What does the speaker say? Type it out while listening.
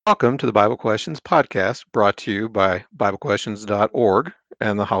Welcome to the Bible Questions podcast brought to you by BibleQuestions.org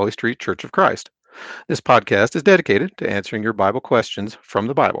and the Holly Street Church of Christ. This podcast is dedicated to answering your Bible questions from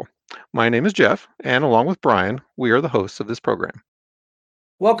the Bible. My name is Jeff, and along with Brian, we are the hosts of this program.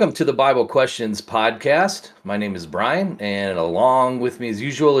 Welcome to the Bible Questions podcast. My name is Brian, and along with me, as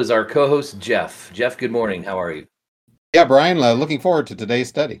usual, is our co host, Jeff. Jeff, good morning. How are you? Yeah, Brian, looking forward to today's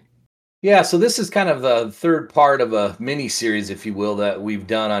study. Yeah, so this is kind of the third part of a mini series, if you will, that we've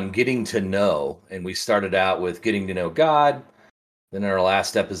done on getting to know. And we started out with getting to know God. Then in our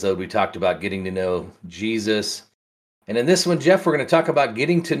last episode, we talked about getting to know Jesus. And in this one, Jeff, we're going to talk about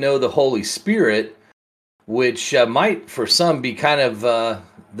getting to know the Holy Spirit, which might, for some, be kind of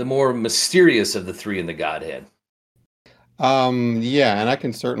the more mysterious of the three in the Godhead. Yeah, and I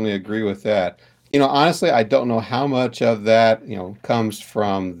can certainly agree with that. Honestly, I don't know how much of that, comes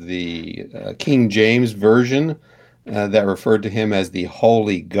from the King James version that referred to him as the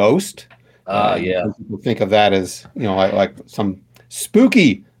Holy Ghost. Yeah. People think of that as, like some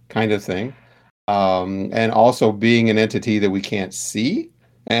spooky kind of thing. And also being an entity that we can't see.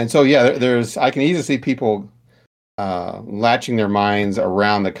 And so, yeah, I can easily see people latching their minds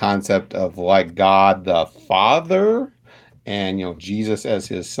around the concept of like God the Father and Jesus as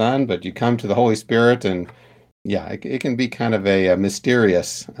his son, but you come to the Holy Spirit and yeah, it can be kind of a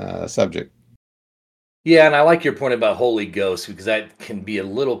mysterious subject. Yeah, and I like your point about Holy Ghost because that can be a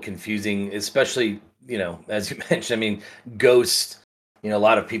little confusing, especially, as you mentioned, I mean, ghosts, a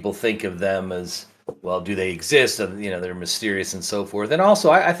lot of people think of them as, well, do they exist? They're mysterious and so forth. And also,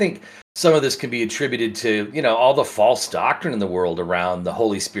 I think some of this can be attributed to, all the false doctrine in the world around the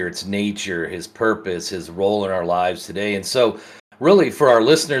Holy Spirit's nature, his purpose, his role in our lives today. And so, really, for our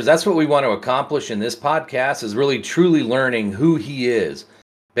listeners, that's what we want to accomplish in this podcast is really truly learning who he is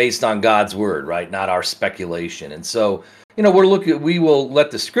based on God's word, right? Not our speculation. And so, we will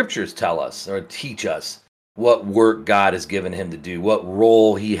let the scriptures tell us or teach us what work God has given him to do, what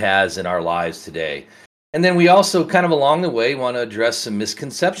role he has in our lives today. And then we also kind of along the way want to address some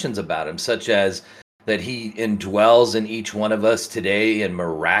misconceptions about him, such as that he indwells in each one of us today and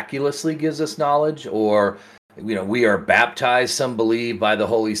miraculously gives us knowledge, or, we are baptized, some believe, by the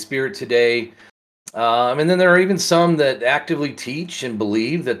Holy Spirit today. And then there are even some that actively teach and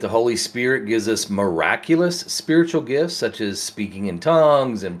believe that the Holy Spirit gives us miraculous spiritual gifts, such as speaking in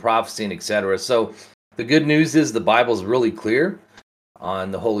tongues and prophecy, etc. So the good news is the Bible's really clear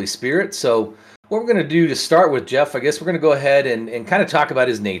on the Holy Spirit. So what we're going to do to start with, Jeff, I guess we're going to go ahead and kind of talk about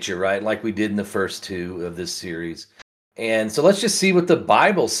his nature, right? Like we did in the first two of this series. And so let's just see what the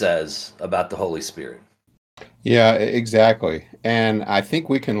Bible says about the Holy Spirit. Yeah, exactly. And I think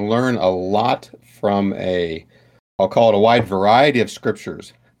we can learn a lot from I'll call it a wide variety of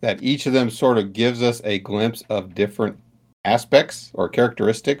scriptures, that each of them sort of gives us a glimpse of different aspects or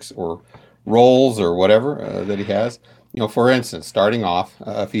characteristics or roles or whatever that he has. For instance, starting off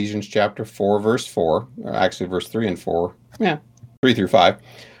Ephesians chapter 4, verse 4, or actually verse 3 and 4, 3 through 5,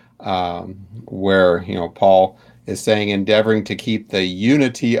 where, Paul is saying, endeavoring to keep the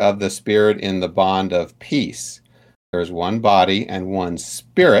unity of the Spirit in the bond of peace. There is one body and one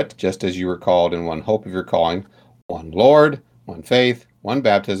Spirit, just as you were called in one hope of your calling, one Lord, one faith, one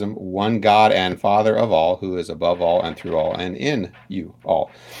baptism, one God and Father of all, who is above all and through all and in you all.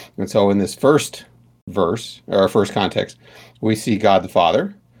 And so in this first verse, or first context, we see God the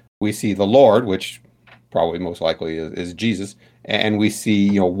Father, we see the Lord, which probably most likely is Jesus, and we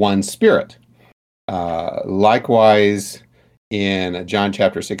see one Spirit. Likewise, in John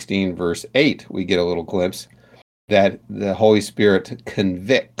chapter 16, verse 8, we get a little glimpse that the Holy Spirit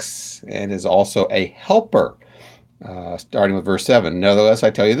convicts and is also a helper. Starting with verse 7, nevertheless,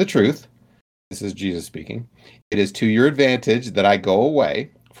 I tell you the truth. This is Jesus speaking. It is to your advantage that I go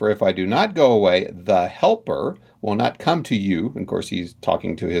away, for if I do not go away, the helper will not come to you. And of course, he's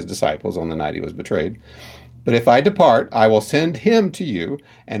talking to his disciples on the night he was betrayed. But if I depart, I will send him to you,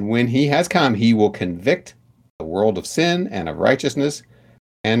 and when he has come, he will convict the world of sin and of righteousness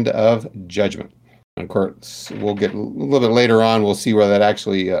and of judgment. And of course, we'll get a little bit later on, we'll see where that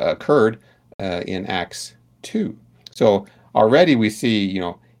actually occurred in Acts 2. So already we see,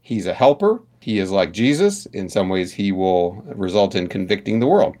 he's a helper. He is like Jesus. In some ways, he will result in convicting the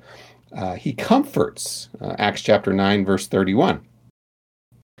world. He comforts, Acts chapter 9, verse 31.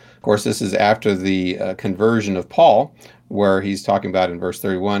 Of course, this is after the conversion of Paul, where he's talking about in verse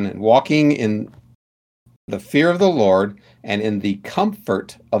 31, and walking in the fear of the Lord and in the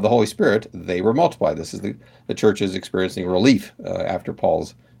comfort of the Holy Spirit, they were multiplied. This is the church is experiencing relief after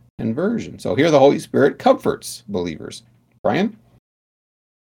Paul's conversion. So here the Holy Spirit comforts believers. Brian?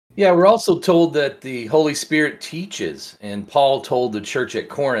 Yeah, we're also told that the Holy Spirit teaches, and Paul told the church at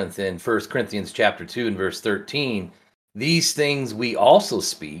Corinth in 1 Corinthians chapter 2 and verse 13, these things we also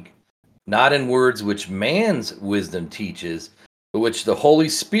speak, not in words which man's wisdom teaches, but which the Holy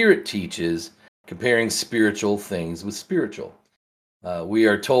Spirit teaches, comparing spiritual things with spiritual. We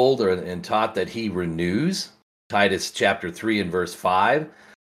are told and taught that he renews, Titus chapter 3 and verse 5.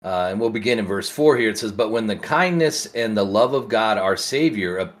 And we'll begin in verse 4 here. It says, but when the kindness and the love of God, our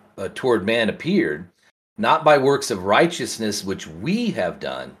Savior, toward man appeared, not by works of righteousness which we have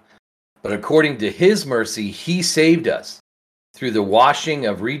done, but according to his mercy, he saved us through the washing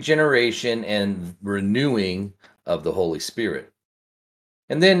of regeneration and renewing of the Holy Spirit.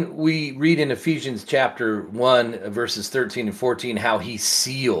 And then we read in Ephesians chapter 1, verses 13 and 14, how he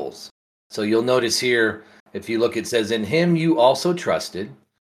seals. So you'll notice here, if you look, it says, in him you also trusted,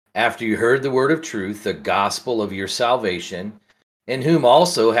 after you heard the word of truth, the gospel of your salvation, in whom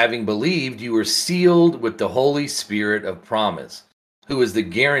also, having believed, you were sealed with the Holy Spirit of promise, who is the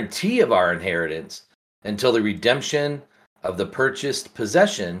guarantee of our inheritance until the redemption of the purchased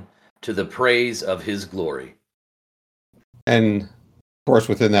possession to the praise of his glory. And of course,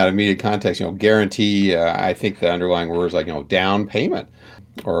 within that immediate context, guarantee, I think the underlying word is like, down payment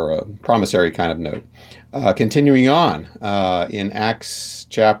or a promissory kind of note. Continuing on, in Acts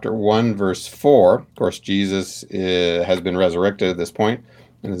chapter 1, verse 4, of course, Jesus has been resurrected at this point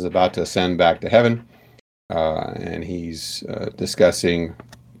and is about to ascend back to heaven. And he's discussing,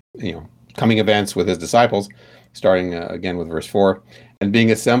 coming events with his disciples, starting again with verse 4. And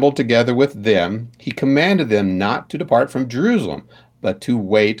being assembled together with them, he commanded them not to depart from Jerusalem, but to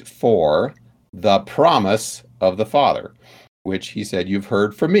wait for the promise of the Father, which he said, you've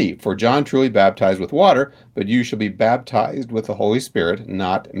heard from me. For John truly baptized with water, but you shall be baptized with the Holy Spirit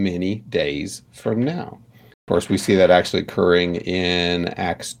not many days from now. Of course, we see that actually occurring in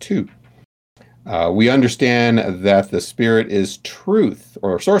Acts 2. We understand that the Spirit is truth,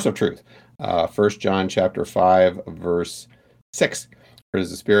 or source of truth. 1 John chapter 5, verse 6. It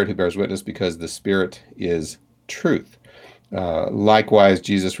is the Spirit who bears witness, because the Spirit is truth. Likewise,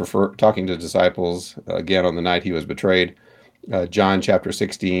 Jesus talking to disciples again on the night he was betrayed, John chapter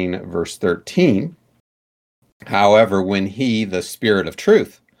 16, verse 13. However, when he, the Spirit of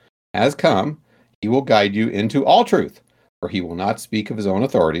truth, has come, he will guide you into all truth, for he will not speak of his own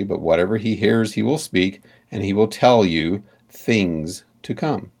authority, but whatever he hears he will speak, and he will tell you things to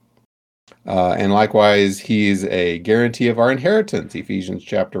come. And likewise, he's a guarantee of our inheritance, Ephesians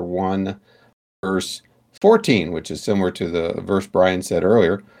chapter 1, verse 14, which is similar to the verse Brian said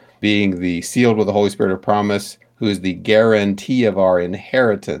earlier, being the sealed with the Holy Spirit of promise, who is the guarantee of our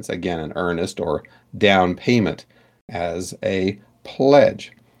inheritance, again, an earnest or down payment as a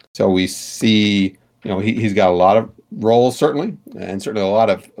pledge. So we see, he's got a lot of roles, certainly, and certainly a lot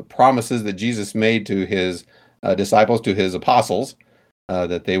of promises that Jesus made to his disciples, to his apostles,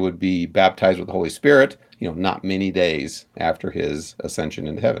 that they would be baptized with the Holy Spirit, not many days after his ascension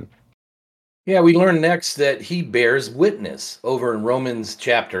into heaven. Yeah, we learn next that he bears witness. Over in Romans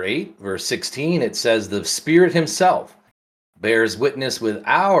chapter 8, verse 16, it says, the Spirit himself bears witness with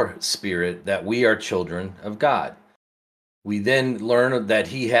our spirit that we are children of God. We then learn that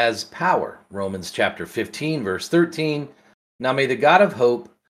he has power. Romans chapter 15, verse 13, now may the God of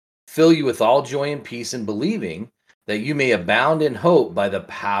hope fill you with all joy and peace in believing, that you may abound in hope by the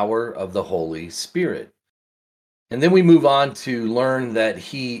power of the Holy Spirit. And then we move on to learn that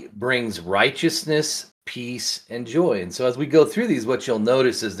he brings righteousness, peace, and joy. And so as we go through these, what you'll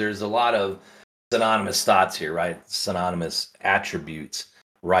notice is there's a lot of synonymous thoughts here, right? Synonymous attributes,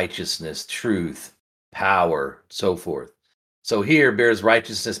 righteousness, truth, power, so forth. So here bears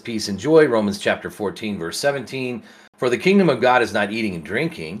righteousness, peace, and joy. Romans chapter 14, verse 17. For the kingdom of God is not eating and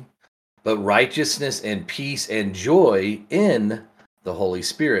drinking, but righteousness and peace and joy in the Holy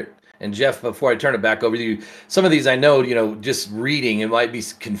Spirit. And Jeff, before I turn it back over to you, some of these I know, just reading, it might be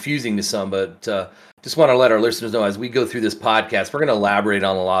confusing to some, but just want to let our listeners know as we go through this podcast, we're going to elaborate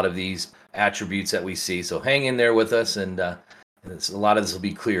on a lot of these attributes that we see. So hang in there with us, and a lot of this will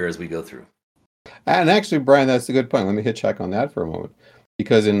be clear as we go through. And actually, Brian, that's a good point. Let me hitchhike on that for a moment.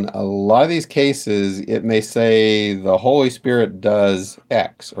 Because in a lot of these cases, it may say the Holy Spirit does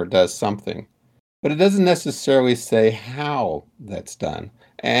X or does something, but it doesn't necessarily say how that's done.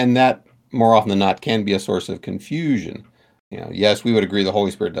 And that, more often than not, can be a source of confusion. Yes, we would agree the Holy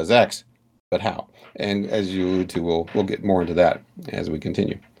Spirit does X, but how? And as you allude to, we'll get more into that as we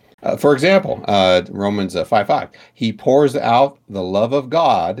continue. For example, Romans 5:5, he pours out the love of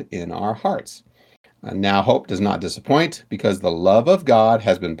God in our hearts. Now hope does not disappoint, because the love of God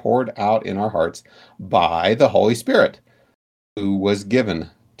has been poured out in our hearts by the Holy Spirit, who was given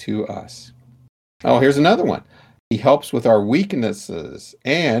to us. Oh, here's another one. He helps with our weaknesses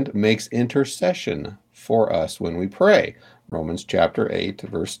and makes intercession for us when we pray. Romans chapter 8,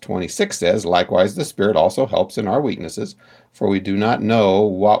 verse 26 says, "Likewise, the Spirit also helps in our weaknesses, for we do not know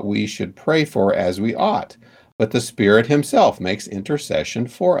what we should pray for as we ought. But the Spirit himself makes intercession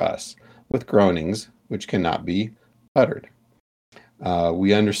for us with groanings which cannot be uttered."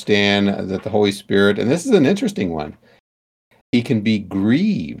 We understand that the Holy Spirit, and this is an interesting one, he can be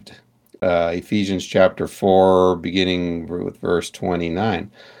grieved. Ephesians chapter 4, beginning with verse 29.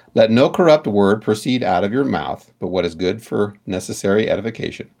 "Let no corrupt word proceed out of your mouth, but what is good for necessary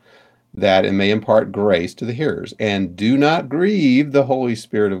edification, that it may impart grace to the hearers. And do not grieve the Holy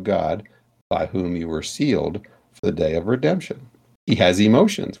Spirit of God, by whom you were sealed for the day of redemption." He has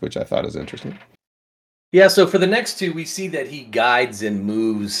emotions, which I thought is interesting. Yeah, so for the next two, we see that he guides and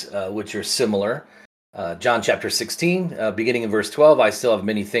moves, which are similar. John chapter 16, beginning in verse 12, "I still have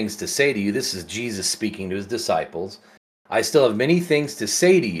many things to say to you." This is Jesus speaking to his disciples. "I still have many things to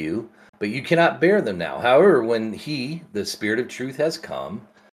say to you, but you cannot bear them now. However, when he, the Spirit of truth, has come,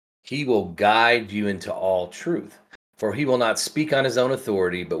 he will guide you into all truth. For he will not speak on his own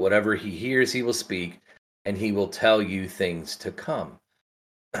authority, but whatever he hears, he will speak, and he will tell you things to come."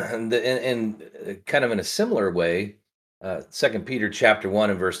 And kind of in a similar way, 2 Peter chapter 1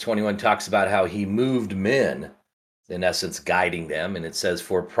 and verse 21 talks about how he moved men, in essence, guiding them. And it says,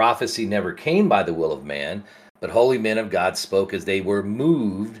 "For prophecy never came by the will of man, but holy men of God spoke as they were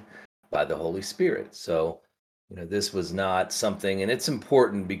moved by the Holy Spirit." So, this was not something, and it's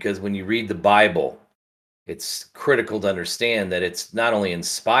important because when you read the Bible, it's critical to understand that it's not only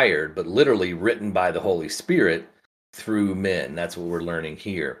inspired, but literally written by the Holy Spirit through men. That's what we're learning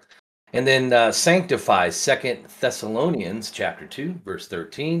here. And then sanctifies, 2 Thessalonians chapter 2, verse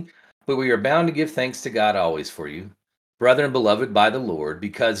 13. "But we are bound to give thanks to God always for you, brethren beloved by the Lord,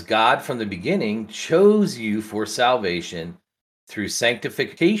 because God from the beginning chose you for salvation through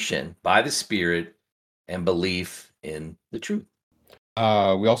sanctification by the Spirit and belief in the truth."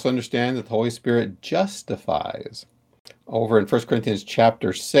 We also understand that the Holy Spirit justifies. Over in 1 Corinthians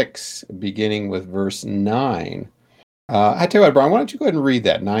chapter 6, beginning with verse 9. I tell you what, Brian, why don't you go ahead and read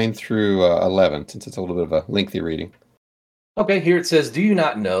that, 9 through 11, since it's a little bit of a lengthy reading. Okay, here it says, "Do you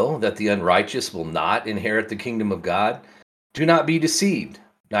not know that the unrighteous will not inherit the kingdom of God? Do not be deceived.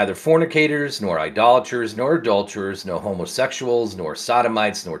 Neither fornicators, nor idolaters, nor adulterers, nor homosexuals, nor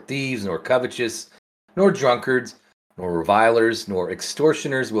sodomites, nor thieves, nor covetous, nor drunkards, nor revilers, nor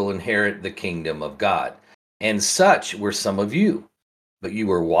extortioners will inherit the kingdom of God. And such were some of you. But you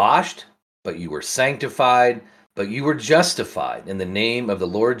were washed, but you were sanctified, but you were justified in the name of the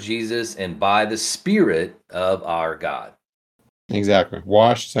Lord Jesus and by the Spirit of our God." Exactly.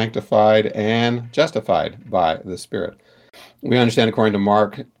 Washed, sanctified, and justified by the Spirit. We understand, according to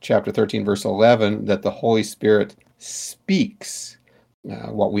Mark chapter 13, verse 11, that the Holy Spirit speaks,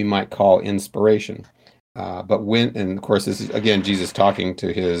 what we might call inspiration. But when, and of course, this is, again, Jesus talking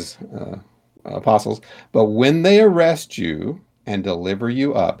to his apostles, "But when they arrest you and deliver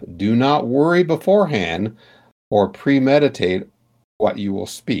you up, do not worry beforehand or premeditate what you will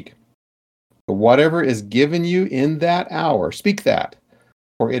speak. But whatever is given you in that hour, speak that.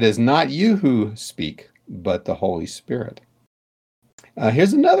 For it is not you who speak, but the Holy Spirit."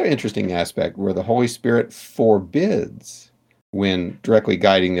 Here's another interesting aspect where the Holy Spirit forbids when directly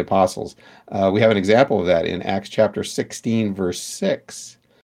guiding the apostles. We have an example of that in Acts chapter 16, verse 6.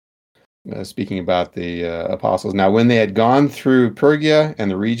 Speaking about the apostles. "Now, when they had gone through Phrygia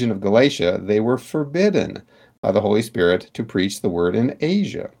and the region of Galatia, they were forbidden by the Holy Spirit to preach the word in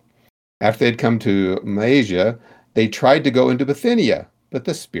Asia. After they had come to Mysia, they tried to go into Bithynia, but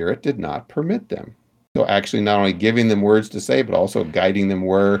the Spirit did not permit them." So actually not only giving them words to say, but also guiding them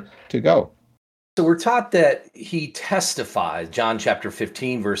where to go. So we're taught that he testifies, John chapter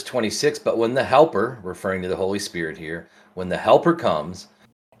 15, verse 26, "But when the Helper," referring to the Holy Spirit here, "when the Helper comes,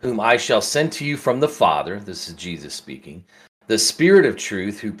 whom I shall send to you from the Father," this is Jesus speaking, "the Spirit of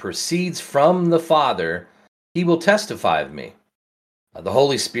truth who proceeds from the Father, he will testify of me." The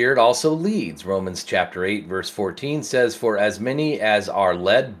Holy Spirit also leads. Romans chapter 8, verse 14 says, "For as many as are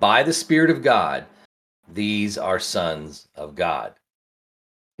led by the Spirit of God, these are sons of God."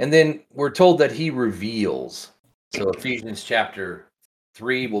 And then we're told that he reveals. So Ephesians chapter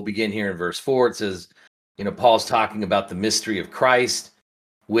 3, we'll begin here in verse 4. It says, Paul's talking about the mystery of Christ,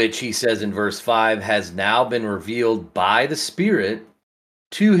 which he says in verse 5 has now been revealed by the Spirit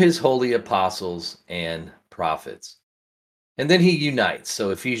to his holy apostles and prophets. And then he unites. So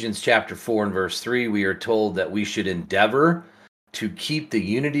Ephesians chapter 4 and verse 3, we are told that we should endeavor to keep the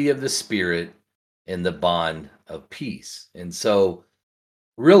unity of the Spirit in the bond of peace. And so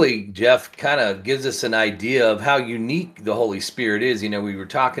really, Jeff, kind of gives us an idea of how unique the Holy Spirit is. We were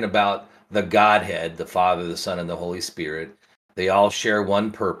talking about the Godhead, the Father, the Son, and the Holy Spirit. They all share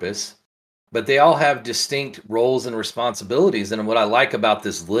one purpose, but they all have distinct roles and responsibilities. And what I like about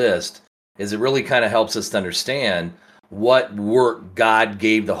this list is it really kind of helps us to understand what work God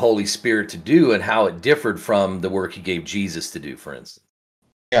gave the Holy Spirit to do and how it differed from the work he gave Jesus to do, for instance.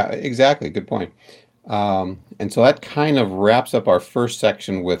 Yeah, exactly. Good point. And so that kind of wraps up our first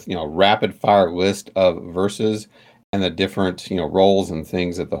section with, rapid fire list of verses and the different, roles and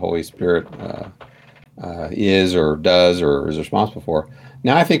things that the Holy Spirit is or does or is responsible for.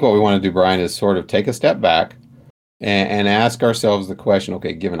 Now, I think what we want to do, Brian, is sort of take a step back and ask ourselves the question,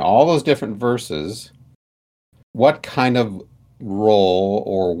 okay, given all those different verses, what kind of role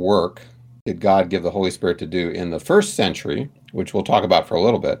or work did God give the Holy Spirit to do in the first century, which we'll talk about for a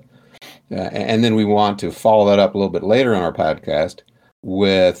little bit? And then we want to follow that up a little bit later in our podcast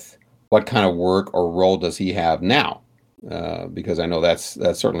with what kind of work or role does he have now? Because I know that's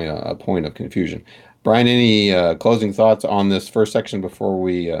certainly a point of confusion. Brian, any closing thoughts on this first section before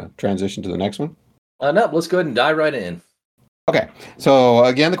we transition to the next one? No, let's go ahead and dive right in. Okay, so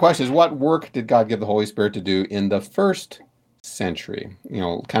again, the question is, what work did God give the Holy Spirit to do in the first century?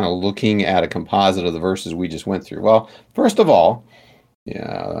 Kind of looking at a composite of the verses we just went through. Well, first of all,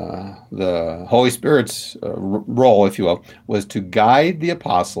 the Holy Spirit's role, if you will, was to guide the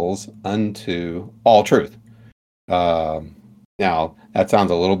apostles unto all truth. Now, that sounds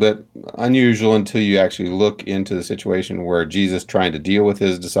a little bit unusual until you actually look into the situation where Jesus trying to deal with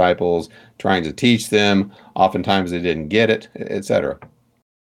his disciples, trying to teach them, oftentimes they didn't get it, etc.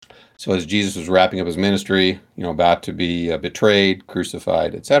 So as Jesus was wrapping up his ministry, about to be betrayed,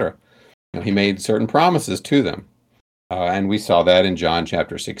 crucified, etc., he made certain promises to them. And we saw that in John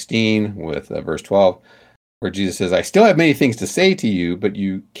chapter 16 with verse 12, where Jesus says, I still have many things to say to you, but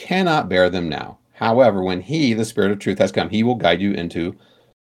you cannot bear them now. However, when he, the Spirit of truth, has come, he will guide you into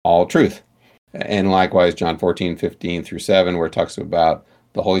all truth. And likewise, John 14:15-7, where it talks about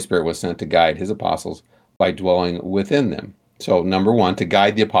the Holy Spirit was sent to guide his apostles by dwelling within them. So number one, to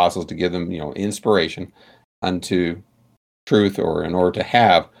guide the apostles, to give them, inspiration unto truth, or in order to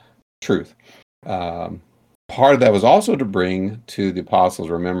have truth. Part of that was also to bring to the apostles'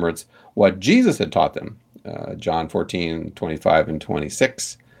 remembrance what Jesus had taught them. John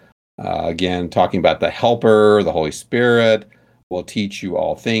 14:25-26. Again, talking about the Helper, the Holy Spirit, will teach you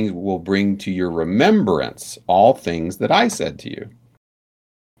all things, will bring to your remembrance all things that I said to you.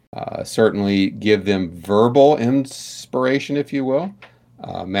 Certainly give them verbal inspiration, if you will.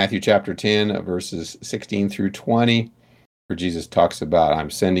 Matthew chapter 10, verses 16-20, where Jesus talks about, I'm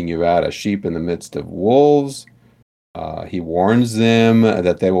sending you out as sheep in the midst of wolves. He warns them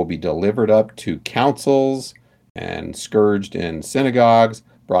that they will be delivered up to councils and scourged in synagogues,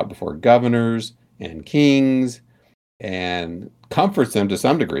 brought before governors and kings, and comforts them to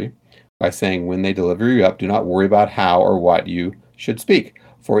some degree by saying, when they deliver you up, do not worry about how or what you should speak,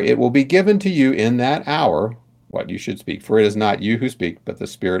 for it will be given to you in that hour what you should speak. For it is not you who speak, but the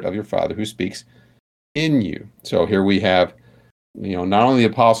Spirit of your Father who speaks in you. So here we have, not only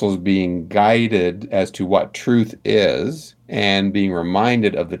the apostles being guided as to what truth is and being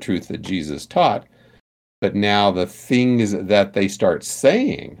reminded of the truth that Jesus taught, but now the things that they start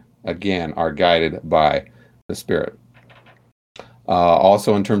saying, again, are guided by the Spirit.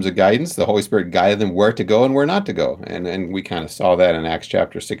 Also, in terms of guidance, the Holy Spirit guided them where to go and where not to go. And we kind of saw that in Acts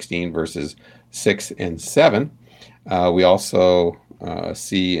chapter 16, verses 6 and 7. We also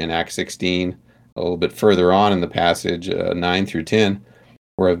see in Acts 16, a little bit further on in the passage, 9-10,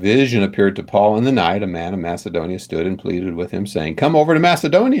 where a vision appeared to Paul in the night. A man of Macedonia stood and pleaded with him, saying, come over to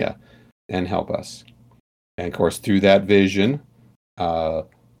Macedonia and help us. And of course, through that vision, the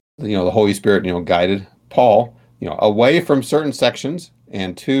Holy Spirit, guided Paul, away from certain sections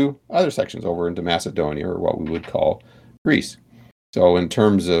and to other sections over into Macedonia, or what we would call Greece. So in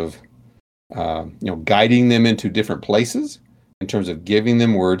terms of, guiding them into different places, in terms of giving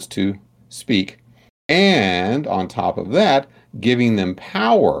them words to speak, and on top of that, giving them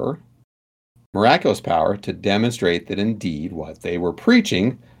power, miraculous power, to demonstrate that indeed what they were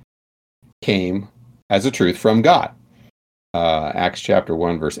preaching came as a truth from God. Acts chapter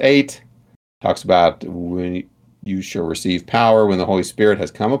 1, verse 8 talks about, when you shall receive power when the Holy Spirit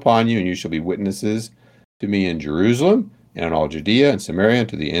has come upon you, and you shall be witnesses to me in Jerusalem and in all Judea and Samaria and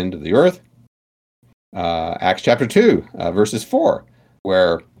to the end of the earth. Acts chapter 2, verses 4,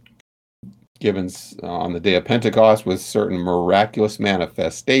 where given on the day of Pentecost with certain miraculous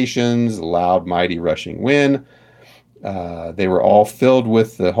manifestations, loud, mighty, rushing wind. They were all filled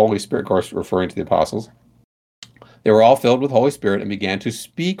with the Holy Spirit, of course, referring to the apostles. They were all filled with Holy Spirit and began to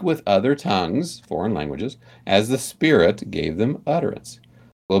speak with other tongues, foreign languages, as the Spirit gave them utterance.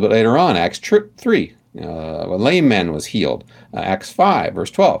 A little bit later on, Acts 3, a lame man was healed. Acts 5,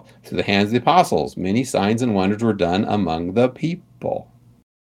 verse 12, through the hands of the apostles, many signs and wonders were done among the people.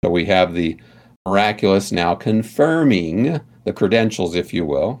 So we have the miraculous now confirming the credentials, if you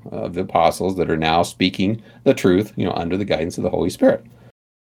will, of the apostles that are now speaking the truth, under the guidance of the Holy Spirit.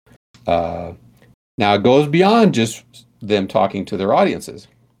 Now it goes beyond just them talking to their audiences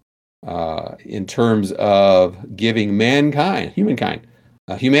in terms of giving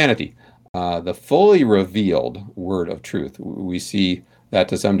humanity, the fully revealed word of truth. We see that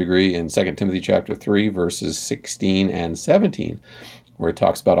to some degree in 2 Timothy chapter 3, verses 16 and 17, where it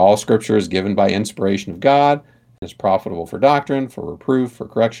talks about all scripture is given by inspiration of God and is profitable for doctrine, for reproof, for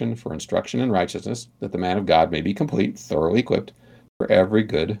correction, for instruction in righteousness, that the man of God may be complete, thoroughly equipped for every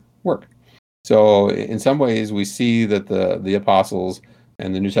good work. So in some ways, we see that the apostles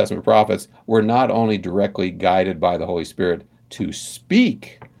and the New Testament prophets were not only directly guided by the Holy Spirit to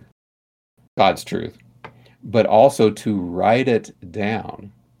speak God's truth, but also to write it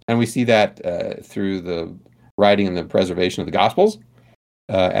down. And we see that through the writing and the preservation of the Gospels,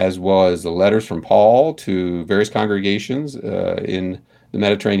 as well as the letters from Paul to various congregations in the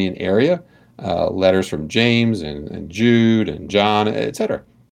Mediterranean area, letters from James and Jude and John, etc.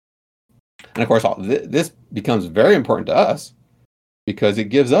 And of course, this becomes very important to us because it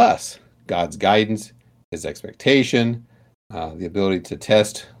gives us God's guidance, his expectation, the ability to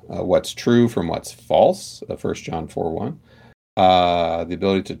test what's true from what's false, 1 John 4:1, the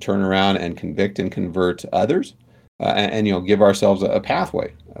ability to turn around and convict and convert others, and give ourselves a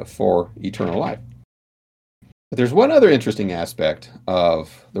pathway for eternal life. But there's one other interesting aspect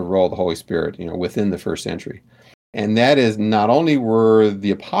of the role of the Holy Spirit, within the first century. And that is, not only were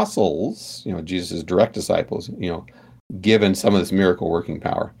the apostles, Jesus' direct disciples, given some of this miracle working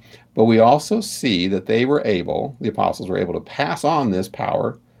power, but we also see that the apostles were able to pass on this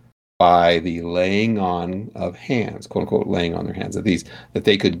power by the laying on of hands, quote unquote, laying on their hands, that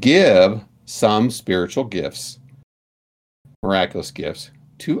they could give some spiritual gifts, miraculous gifts,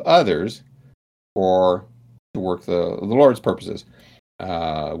 to others to work the Lord's purposes.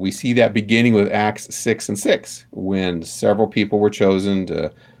 We see that beginning with Acts 6 and 6, when several people were chosen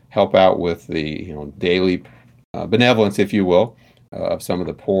to help out with the daily benevolence, if you will, of some of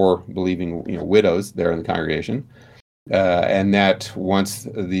the poor believing widows there in the congregation. And that once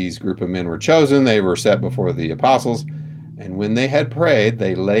these group of men were chosen, they were set before the apostles. And when they had prayed,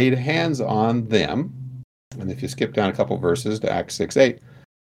 they laid hands on them. And if you skip down a couple verses to Acts 6:8,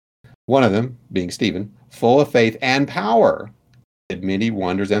 one of them, being Stephen, full of faith and power, did many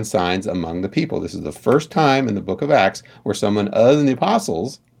wonders and signs among the people. This is the first time in the book of Acts where someone other than the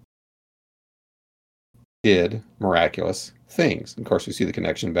apostles did miraculous things. Of course, we see the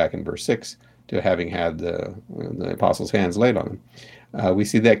connection back in verse 6 to having had the apostles' hands laid on them. We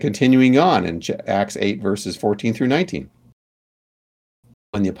see that continuing on in Acts 8, verses 14 through 19.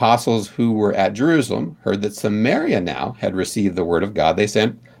 When the apostles who were at Jerusalem heard that Samaria now had received the word of God, they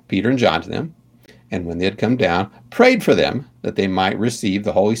sent Peter and John to them. And when they had come down, prayed for them that they might receive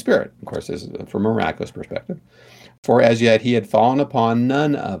the Holy Spirit. Of course, this is from a miraculous perspective. For as yet he had fallen upon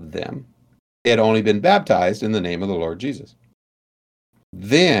none of them. They had only been baptized in the name of the Lord Jesus.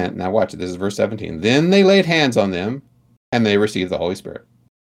 Then, now watch it, this is verse 17. Then they laid hands on them, and they received the Holy Spirit.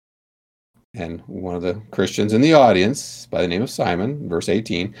 And one of the Christians in the audience, by the name of Simon, verse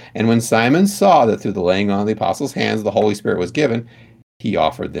 18, and when Simon saw that through the laying on of the apostles' hands the Holy Spirit was given, he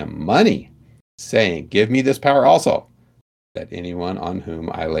offered them money, saying, give me this power also, that anyone on whom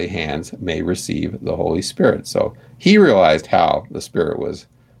I lay hands may receive the Holy Spirit. So he realized how the Spirit was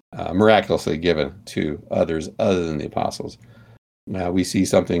miraculously given to others other than the apostles. We see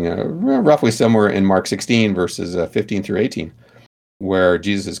something roughly somewhere in Mark 16, verses 15 through 18, where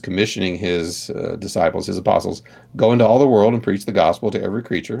Jesus is commissioning his disciples, his apostles, go into all the world and preach the gospel to every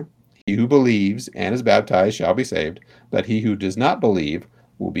creature. He who believes and is baptized shall be saved, but he who does not believe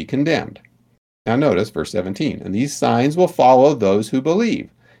will be condemned. Now notice verse 17, and these signs will follow those who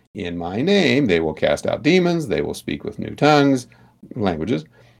believe. In my name they will cast out demons, they will speak with new tongues, languages.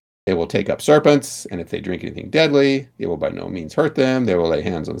 They will take up serpents, and if they drink anything deadly, it will by no means hurt them. They will lay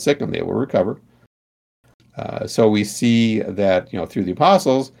hands on the sick, and they will recover. So we see that, through the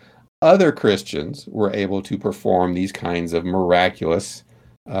apostles, other Christians were able to perform these kinds of miraculous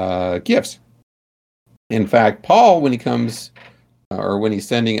gifts. In fact, Paul, when he's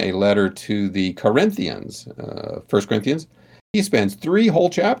sending a letter to the Corinthians, 1 Corinthians, he spends 3 whole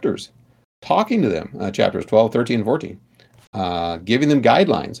chapters talking to them, chapters 12, 13, and 14. Giving them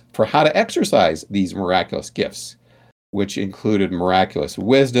guidelines for how to exercise these miraculous gifts, which included miraculous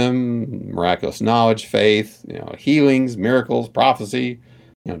wisdom, miraculous knowledge, faith, healings, miracles, prophecy,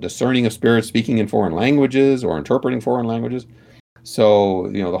 discerning of spirits, speaking in foreign languages or interpreting foreign languages. So,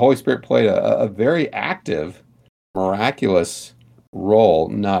 the Holy Spirit played a very active, miraculous role,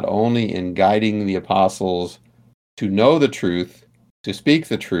 not only in guiding the apostles to know the truth, to speak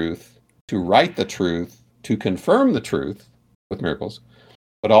the truth, to write the truth, to confirm the truth with miracles,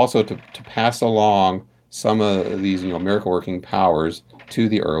 but also to pass along some of these, miracle working powers to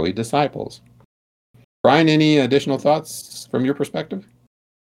the early disciples. Brian, any additional thoughts from your perspective?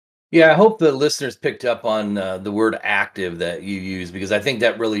 Yeah, I hope the listeners picked up on the word active that you use, because I think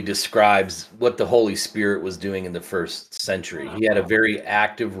that really describes what the Holy Spirit was doing in the first century. He had a very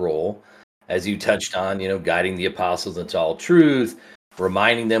active role, as you touched on, guiding the apostles into all truth,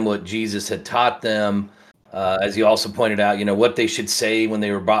 reminding them what Jesus had taught them. As you also pointed out, what they should say when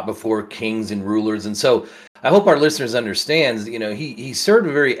they were brought before kings and rulers. And so I hope our listeners understand, he served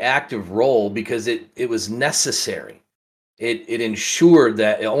a very active role because it was necessary. It ensured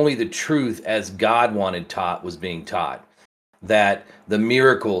that only the truth as God wanted taught was being taught, that the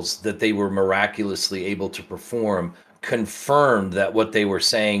miracles that they were miraculously able to perform confirmed that what they were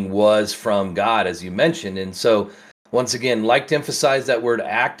saying was from God, as you mentioned. And so, once again, like to emphasize that word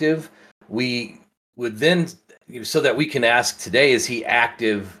active. We would then, so that we can ask today, is he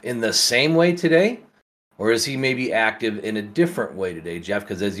active in the same way today? Or is he maybe active in a different way today, Jeff?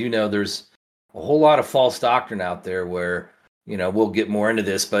 Because as you know, there's a whole lot of false doctrine out there where, we'll get more into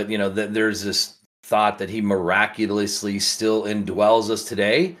this, but, there's this thought that he miraculously still indwells us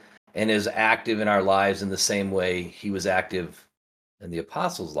today and is active in our lives in the same way he was active in the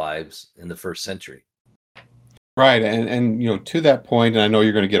apostles' lives in the first century. Right. And to that point, and I know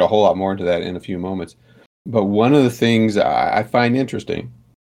you're going to get a whole lot more into that in a few moments, but one of the things I find interesting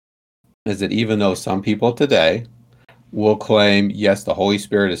is that even though some people today will claim, yes, the Holy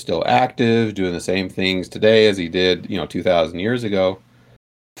Spirit is still active, doing the same things today as he did, 2,000 years ago,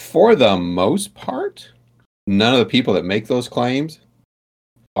 for the most part, none of the people that make those claims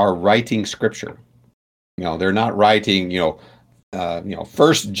are writing scripture. They're not writing,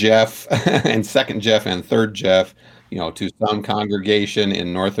 first Jeff and second Jeff and third Jeff, to some congregation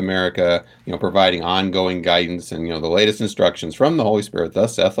in North America, providing ongoing guidance and, the latest instructions from the Holy Spirit,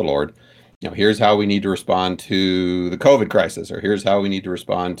 thus saith the Lord. Here's how we need to respond to the COVID crisis, or here's how we need to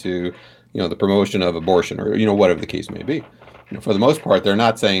respond to, the promotion of abortion, or, whatever the case may be. For the most part, they're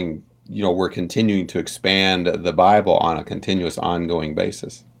not saying, we're continuing to expand the Bible on a continuous, ongoing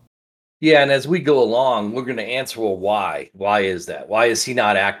basis. Yeah, and as we go along, we're going to answer, well, why? Why is that? Why is he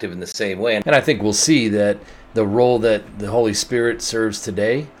not active in the same way? And I think we'll see that the role that the Holy Spirit serves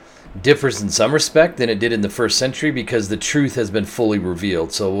today differs in some respect than it did in the first century, because the truth has been fully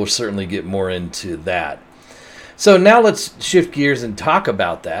revealed. So we'll certainly get more into that. So now let's shift gears and talk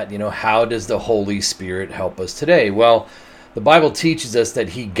about that. How does the Holy Spirit help us today? Well, the Bible teaches us that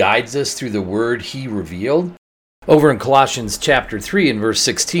he guides us through the word he revealed. Over in Colossians chapter 3 and verse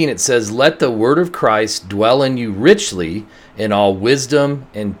 16, it says, "Let the word of Christ dwell in you richly in all wisdom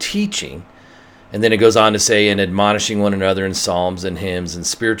and teaching." And then it goes on to say, "And admonishing one another in psalms and hymns and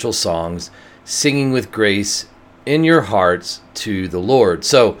spiritual songs, singing with grace in your hearts to the Lord."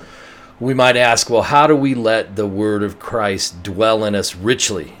 So we might ask, well, how do we let the word of Christ dwell in us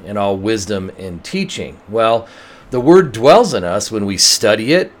richly in all wisdom and teaching? Well, the word dwells in us when we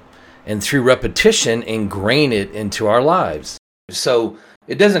study it and through repetition ingrain it into our lives. So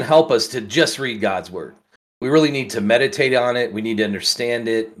it doesn't help us to just read God's word. We really need to meditate on it. We need to understand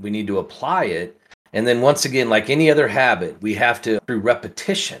it. We need to apply it. And then once again, like any other habit, we have to, through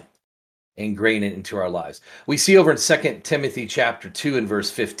repetition, ingrain it into our lives. We see over in 2 Timothy chapter 2 and verse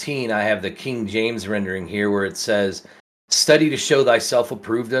 15, I have the King James rendering here, where it says, "Study to show thyself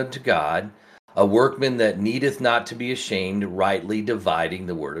approved unto God, a workman that needeth not to be ashamed, rightly dividing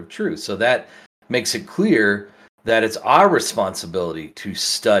the word of truth." So that makes it clear that it's our responsibility to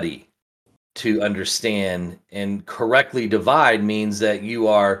study, to understand, and correctly divide means that you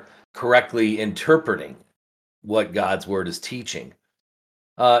are correctly interpreting what God's word is teaching.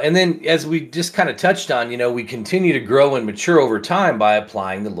 And then, as we just kind of touched on, we continue to grow and mature over time by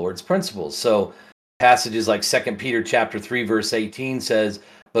applying the Lord's principles. So passages like 2 Peter chapter 3, verse 18 says,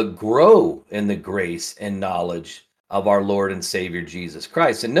 "But grow in the grace and knowledge of our Lord and Savior Jesus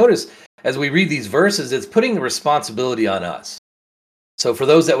Christ." And notice, as we read these verses, it's putting the responsibility on us. So for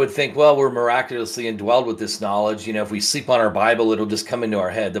those that would think, well, we're miraculously indwelled with this knowledge, if we sleep on our Bible, it'll just come into our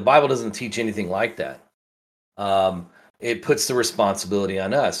head. The Bible doesn't teach anything like that. It puts the responsibility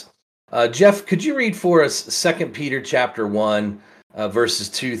on us. Jeff, could you read for us 2 Peter chapter 1, verses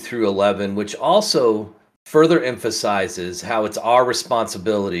 2 through 11, which also further emphasizes how it's our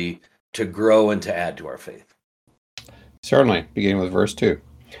responsibility to grow and to add to our faith. Certainly, beginning with verse 2.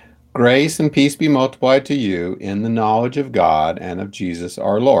 Grace and peace be multiplied to you in the knowledge of God and of Jesus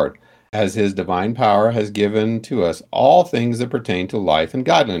our Lord, as his divine power has given to us all things that pertain to life and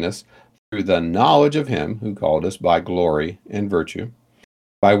godliness, through the knowledge of him who called us by glory and virtue,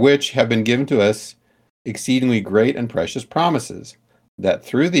 by which have been given to us exceedingly great and precious promises, that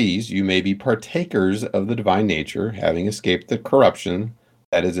through these you may be partakers of the divine nature, having escaped the corruption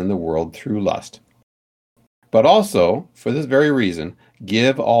that is in the world through lust. But also, for this very reason,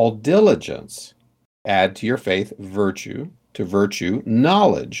 give all diligence, add to your faith virtue, to virtue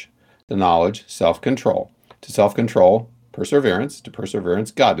knowledge, to knowledge self-control, to self-control perseverance, to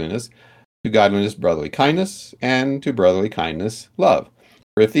perseverance godliness, to godliness brotherly kindness, and to brotherly kindness love.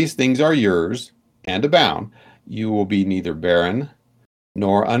 For if these things are yours and abound, you will be neither barren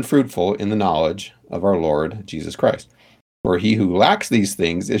nor unfruitful in the knowledge of our Lord Jesus Christ. For he who lacks these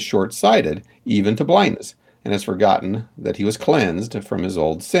things is short-sighted, even to blindness, and has forgotten that he was cleansed from his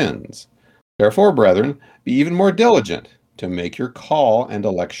old sins. Therefore, brethren, be even more diligent to make your call and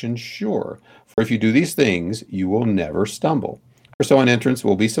election sure. For if you do these things, you will never stumble. For so an entrance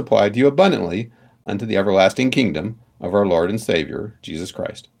will be supplied to you abundantly unto the everlasting kingdom of our Lord and Savior, Jesus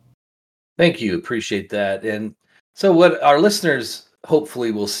Christ. Thank you. Appreciate that. And so what our listeners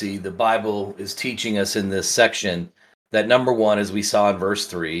hopefully will see, the Bible is teaching us in this section that number one, as we saw in verse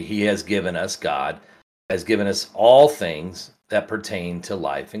 3, he has given us, God has given us all things that pertain to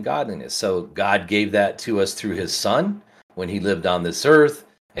life and godliness. So God gave that to us through his son when he lived on this earth,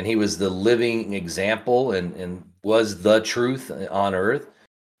 and he was the living example and was the truth on earth.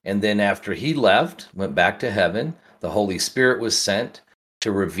 And then after he left, went back to heaven, the Holy Spirit was sent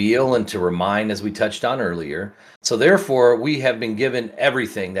to reveal and to remind, as we touched on earlier. So therefore, we have been given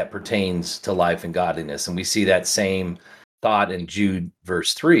everything that pertains to life and godliness. And we see that same thought in Jude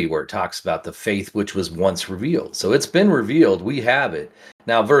verse 3, where it talks about the faith which was once revealed. So it's been revealed. We have it.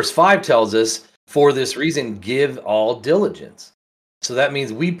 Now, verse 5 tells us, for this reason, give all diligence. So that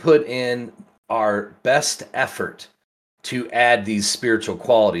means we put in our best effort to add these spiritual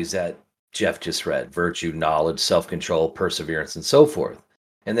qualities that Jeff just read: virtue, knowledge, self-control, perseverance, and so forth.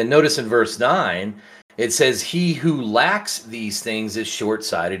 And then notice in verse 9, it says, he who lacks these things is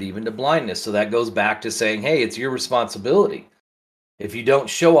short-sighted, even to blindness. So that goes back to saying, hey, it's your responsibility. If you don't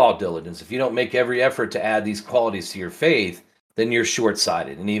show all diligence, if you don't make every effort to add these qualities to your faith, then you're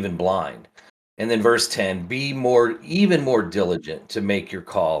short-sighted and even blind. And then verse 10, be even more diligent to make your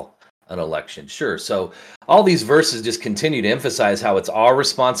call an election. Sure. So all these verses just continue to emphasize how it's our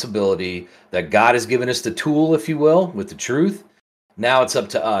responsibility, that God has given us the tool, if you will, with the truth. Now it's up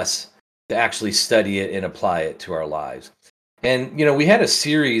to us to actually study it and apply it to our lives. And, you know, we had a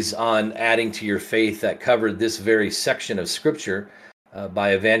series on adding to your faith that covered this very section of scripture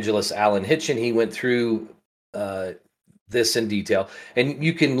by evangelist Alan Hitchin. He went through this in detail, and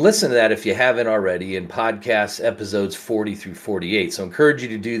you can listen to that if you haven't already in podcast episodes 40 through 48. So I encourage you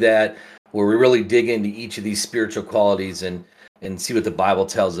to do that, where we really dig into each of these spiritual qualities and see what the Bible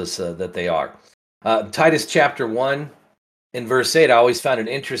tells us that they are. Titus chapter 1 in verse 8, I always found it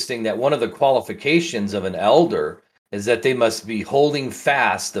interesting that one of the qualifications of an elder is that they must be holding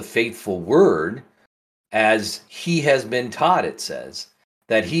fast the faithful word as he has been taught, it says,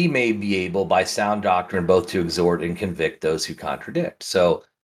 that he may be able by sound doctrine both to exhort and convict those who contradict. So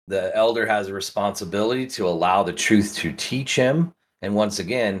the elder has a responsibility to allow the truth to teach him. And once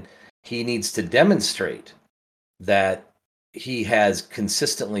again, he needs to demonstrate that he has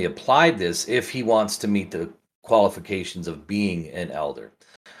consistently applied this if he wants to meet the qualifications of being an elder.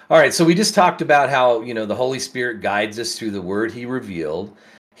 All right, so we just talked about how, you know, the Holy Spirit guides us through the word he revealed.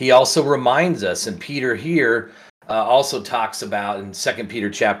 He also reminds us, and Peter here also talks about in 2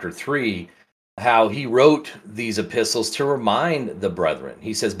 Peter chapter 3, how he wrote these epistles to remind the brethren.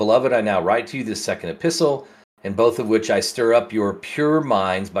 He says, beloved, I now write to you this second epistle, in both of which I stir up your pure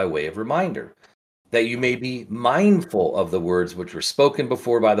minds by way of reminder, that you may be mindful of the words which were spoken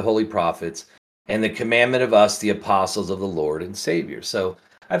before by the holy prophets, and the commandment of us, the apostles of the Lord and Savior. So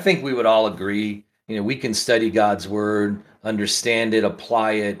I think we would all agree, you know, we can study God's word, understand it,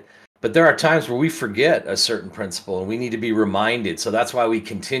 apply it, but there are times where we forget a certain principle and we need to be reminded. So that's why we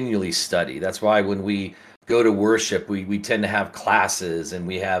continually study. That's why when we go to worship, we tend to have classes and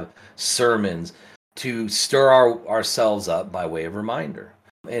we have sermons to stir ourselves up by way of reminder.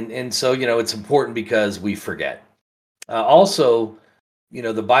 And so, you know, it's important because we forget. Also, you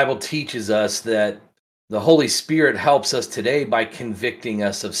know, the Bible teaches us that the Holy Spirit helps us today by convicting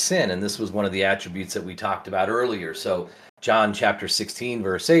us of sin. And this was one of the attributes that we talked about earlier. So John chapter 16,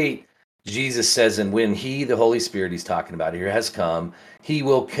 verse 8, Jesus says, and when he, the Holy Spirit he's talking about here, has come, he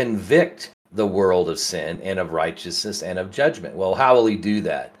will convict the world of sin and of righteousness and of judgment. Well, how will he do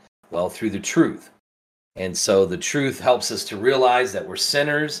that? Well, through the truth. And so the truth helps us to realize that we're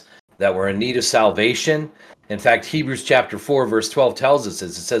sinners, that we're in need of salvation. In fact, Hebrews chapter 4, verse 12 tells us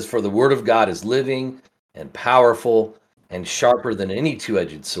this. It says, for the word of God is living and powerful and sharper than any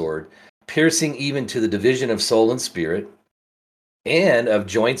two-edged sword, piercing even to the division of soul and spirit, and of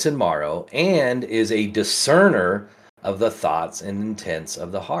joints and marrow, and is a discerner of the thoughts and intents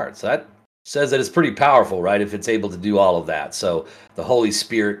of the heart. So that says that it's pretty powerful, right? If it's able to do all of that. So the Holy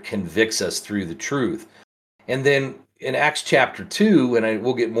Spirit convicts us through the truth. And then in Acts chapter 2, and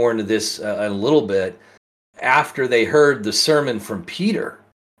we'll get more into this in a little bit, after they heard the sermon from Peter,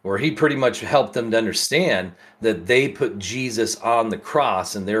 where he pretty much helped them to understand that they put Jesus on the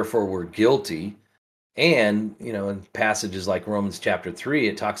cross and therefore were guilty. And, in passages like Romans chapter 3,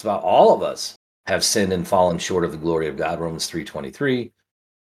 it talks about all of us have sinned and fallen short of the glory of God, Romans 3:23.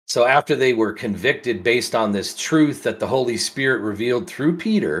 So after they were convicted based on this truth that the Holy Spirit revealed through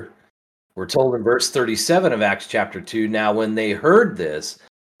Peter, we're told in verse 37 of Acts chapter 2, now when they heard this,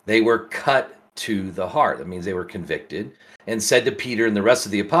 they were cut to the heart. That means they were convicted and said to Peter and the rest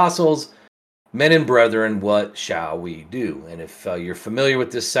of the apostles, men and brethren, what shall we do? And if you're familiar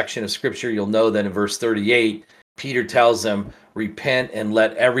with this section of scripture, you'll know that in verse 38, Peter tells them, repent and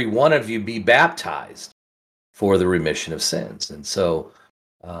let every one of you be baptized for the remission of sins. And so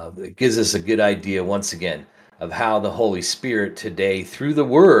it gives us a good idea, once again, of how the Holy Spirit today, through the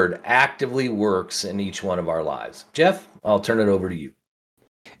Word, actively works in each one of our lives. Jeff, I'll turn it over to you.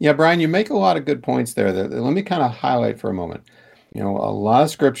 Yeah, Brian, you make a lot of good points there. Let me kind of highlight for a moment. A lot of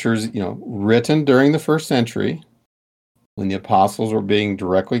scriptures, written during the first century when the apostles were being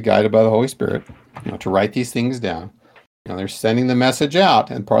directly guided by the Holy Spirit, to write these things down. They're sending the message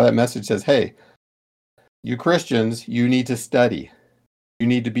out, and part of that message says, hey, you Christians, you need to study. You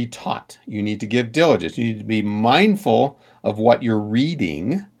need to be taught. You need to give diligence. You need to be mindful of what you're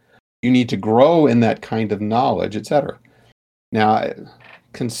reading. You need to grow in that kind of knowledge, etc. Now,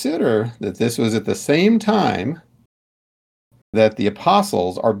 consider that this was at the same time that the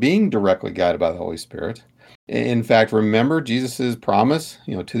apostles are being directly guided by the Holy Spirit. In fact, remember Jesus' promise,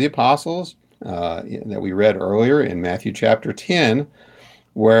 to the apostles that we read earlier in Matthew chapter 10,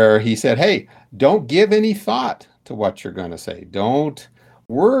 where he said, hey, don't give any thought to what you're going to say. Don't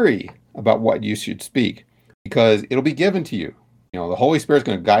worry about what you should speak, because it'll be given to you. The Holy Spirit's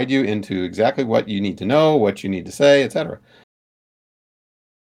going to guide you into exactly what you need to know, what you need to say, etc.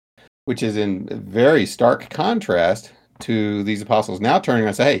 Which is in very stark contrast to these apostles now turning around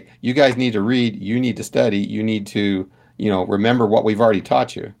and say, hey, you guys need to read, you need to study, you need to, remember what we've already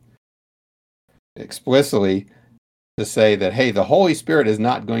taught you. Explicitly to say that, hey, the Holy Spirit is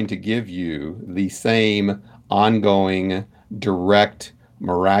not going to give you the same ongoing, direct,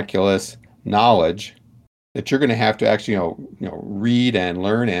 miraculous knowledge that you're going to have to actually, read and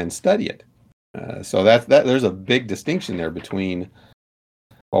learn and study it. So that there's a big distinction there between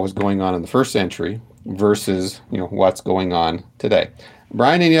what was going on in the first century versus, what's going on today.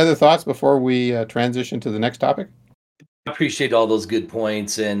 Brian, any other thoughts before we transition to the next topic? I appreciate all those good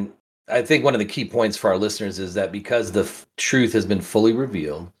points. And I think one of the key points for our listeners is that because the truth has been fully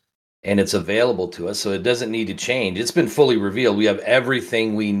revealed and it's available to us, so it doesn't need to change. It's been fully revealed. We have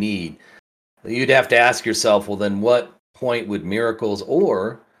everything we need. You'd have to ask yourself, well, then what point would miracles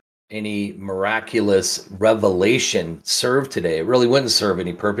or any miraculous revelation serve today? It really wouldn't serve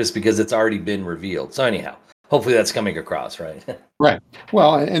any purpose because it's already been revealed. So anyhow, hopefully that's coming across, right? Right.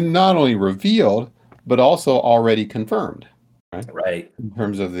 Well, and not only revealed, but also already confirmed. Right. In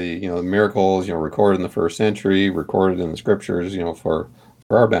terms of the miracles recorded in the first century, recorded in the scriptures for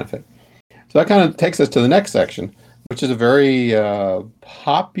our benefit. So that kind of takes us to the next section, which is a very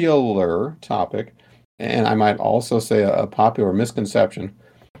popular topic, and I might also say a popular misconception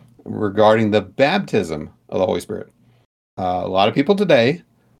regarding the baptism of the Holy Spirit. A lot of people today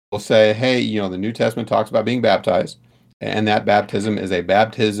will say, hey, the New Testament talks about being baptized, and that baptism is a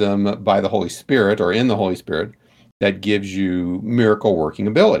baptism by the Holy Spirit or in the Holy Spirit that gives you miracle working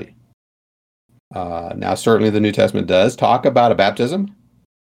ability. Now, certainly the New Testament does talk about a baptism,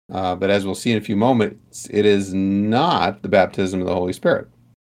 but as we'll see in a few moments, it is not the baptism of the Holy Spirit.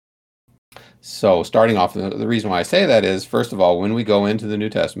 So starting off, the reason why I say that is, first of all, when we go into the New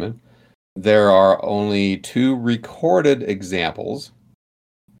Testament, there are only 2 recorded examples,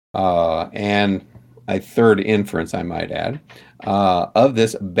 and a third inference, I might add, of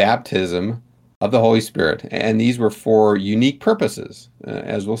this baptism of the Holy Spirit. And these were for unique purposes,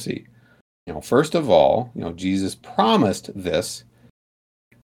 as we'll see. First of all, Jesus promised this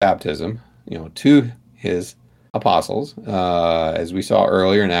baptism, to his apostles, as we saw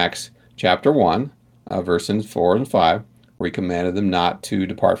earlier in Acts chapter 1, verses 4 and 5, where he commanded them not to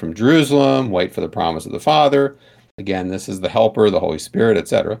depart from Jerusalem, wait for the promise of the Father. Again, this is the Helper, the Holy Spirit,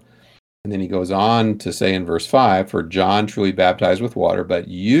 etc. And then he goes on to say in verse 5, for John truly baptized with water, but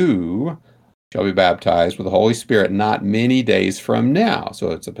you shall be baptized with the Holy Spirit not many days from now.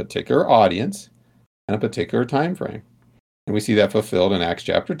 So it's a particular audience and a particular time frame. And we see that fulfilled in Acts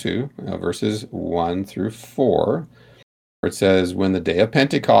chapter 2, verses 1 through 4, where it says, when the day of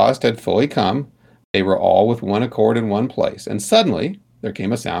Pentecost had fully come, they were all with one accord in one place. And suddenly there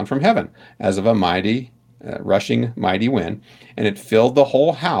came a sound from heaven, as of a mighty, rushing mighty wind, and it filled the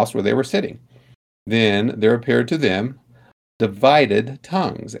whole house where they were sitting. Then there appeared to them divided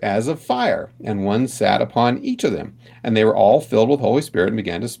tongues as of fire, and one sat upon each of them. And they were all filled with Holy Spirit and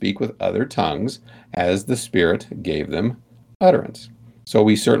began to speak with other tongues as the Spirit gave them utterance. So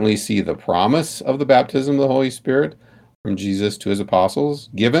we certainly see the promise of the baptism of the Holy Spirit from Jesus to his apostles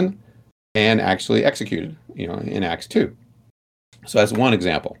given and actually executed, in Acts 2. So that's one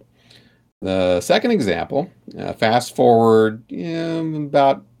example. The second example, fast forward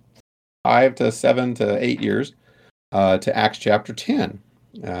about 5 to 7 to 8 years to Acts chapter 10,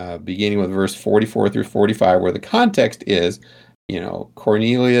 beginning with verse 44 through 45, where the context is,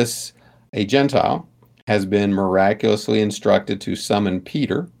 Cornelius, a Gentile, has been miraculously instructed to summon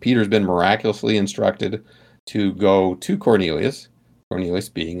Peter. Peter's been miraculously instructed to go to Cornelius, Cornelius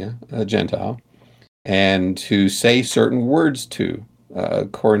being a Gentile, and to say certain words to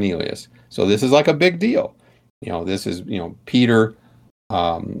Cornelius. So this is like a big deal. This is, Peter,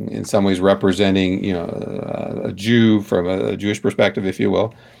 in some ways representing, a Jew from a Jewish perspective, if you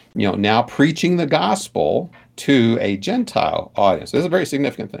will, now preaching the gospel to a Gentile audience. This is a very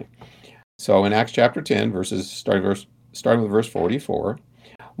significant thing. So in Acts chapter 10, starting with verse 44,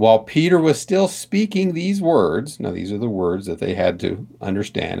 while Peter was still speaking these words, now these are the words that they had to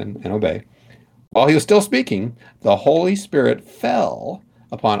understand and obey, while he was still speaking, the Holy Spirit fell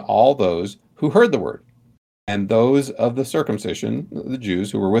upon all those who heard the word. And those of the circumcision, the Jews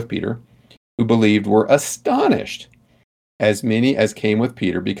who were with Peter, who believed, were astonished, as many as came with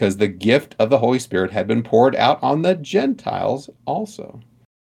Peter, because the gift of the Holy Spirit had been poured out on the Gentiles also.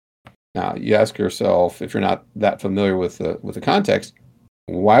 Now, you ask yourself, if you're not that familiar with the context,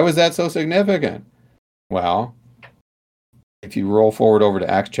 why was that so significant? Well, if you roll forward over to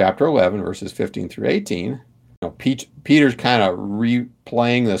Acts chapter 11, verses 15 through 18, Peter's kind of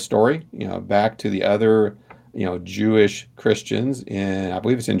replaying the story, back to the other, Jewish Christians I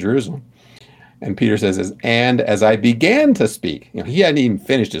believe it's in Jerusalem. And Peter says, and as I began to speak, he hadn't even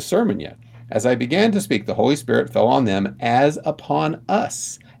finished his sermon yet. As I began to speak, the Holy Spirit fell on them as upon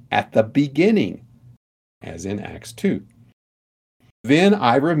us at the beginning, as in Acts 2. Then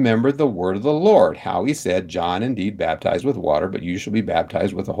I remembered the word of the Lord, how he said, John indeed baptized with water, but you shall be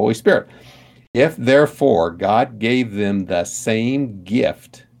baptized with the Holy Spirit. If therefore God gave them the same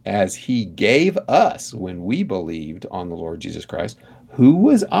gift as he gave us when we believed on the Lord Jesus Christ, who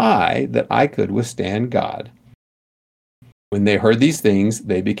was I that I could withstand God? When they heard these things,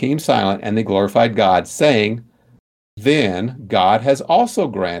 they became silent, and they glorified God, saying, then God has also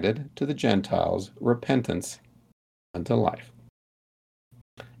granted to the Gentiles repentance unto life.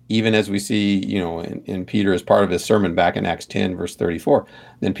 Even as we see, in Peter as part of his sermon back in Acts 10, verse 34,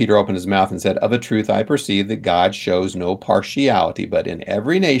 then Peter opened his mouth and said, of a truth I perceive that God shows no partiality, but in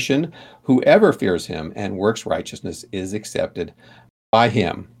every nation, whoever fears him and works righteousness is accepted by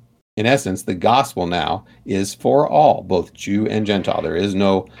him. In essence, the gospel now is for all, both Jew and Gentile. There is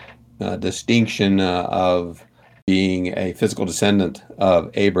no distinction of being a physical descendant of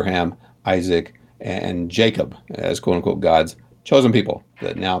Abraham, Isaac, and Jacob as quote-unquote God's chosen people.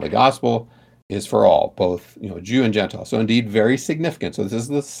 That now the gospel is for all, both Jew and Gentile. So indeed, very significant. So this is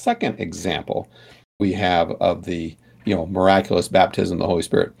the second example we have of the miraculous baptism of the Holy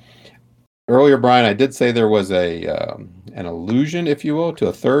Spirit. Earlier, Brian, I did say there was an allusion, if you will, to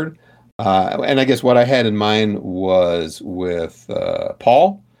a third. And I guess what I had in mind was with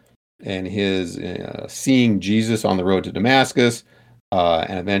Paul and his seeing Jesus on the road to Damascus,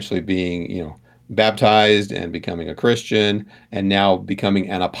 and eventually being, baptized and becoming a Christian, and now becoming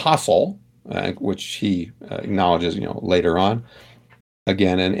an apostle, which he acknowledges, later on.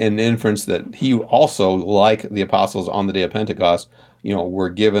 Again, an inference that he also, like the apostles on the day of Pentecost, were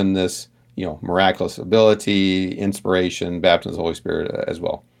given this, miraculous ability, inspiration, baptism of the Holy Spirit as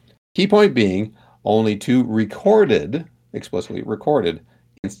well. Key point being, only two explicitly recorded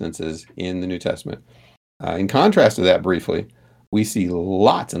instances in the New Testament. In contrast to that, briefly, we see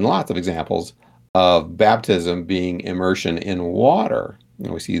lots and lots of examples of baptism being immersion in water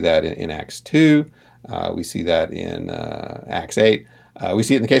And we see that in Acts 2. We see that in Acts 8. We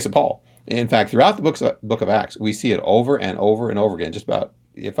see it in the case of Paul. In fact, throughout the book of Acts, we see it over and over and over again. Just about,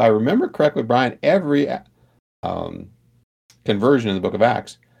 if I remember correctly, Brian, every conversion in the book of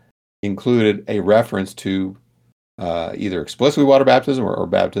Acts included a reference to either explicitly water baptism or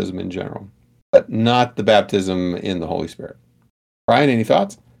baptism in general, but not the baptism in the Holy Spirit. Brian, any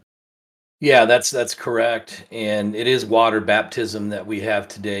thoughts? Yeah, that's correct. And it is water baptism that we have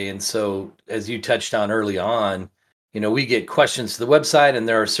today. And so, as you touched on early on, we get questions to the website, and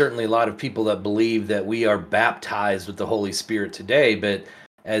there are certainly a lot of people that believe that we are baptized with the Holy Spirit today. But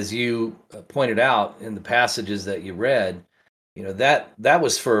as you pointed out in the passages that you read, that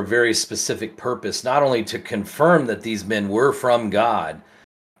was for a very specific purpose, not only to confirm that these men were from God,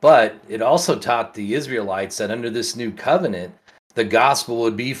 but it also taught the Israelites that under this new covenant, the gospel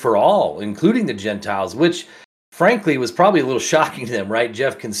would be for all, including the Gentiles, which frankly was probably a little shocking to them, right,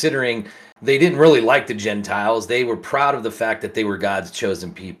 Jeff, considering they didn't really like the Gentiles. They were proud of the fact that they were God's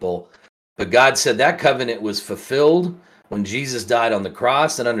chosen people. But God said that covenant was fulfilled when Jesus died on the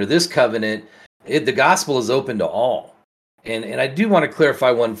cross. And under this covenant, the gospel is open to all. And I do want to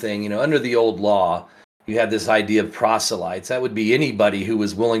clarify one thing. Under the old law, you have this idea of proselytes. That would be anybody who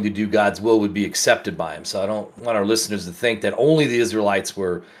was willing to do God's will would be accepted by him. So I don't want our listeners to think that only the Israelites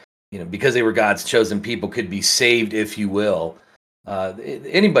were, because they were God's chosen people, could be saved, if you will.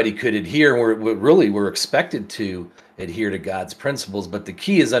 Anybody could adhere, and we're expected to adhere to God's principles. But the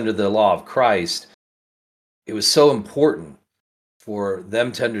key is under the law of Christ, it was so important for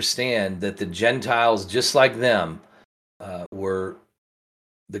them to understand that the Gentiles, just like them,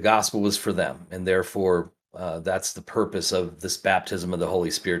 the gospel was for them, and therefore that's the purpose of this baptism of the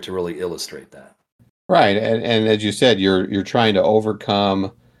Holy Spirit, to really illustrate that. Right, and as you said, you're trying to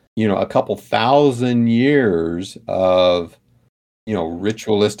overcome, a couple thousand years of,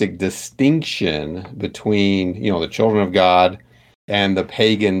 ritualistic distinction between, the children of God and the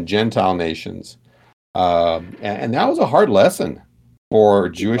pagan Gentile nations, and that was a hard lesson for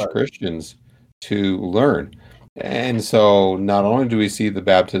Jewish Christians to learn. And so not only do we see the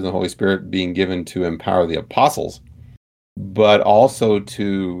baptism of the Holy Spirit being given to empower the apostles, but also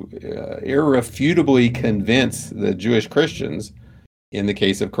to irrefutably convince the Jewish Christians, in the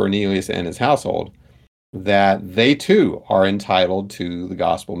case of Cornelius and his household, that they too are entitled to the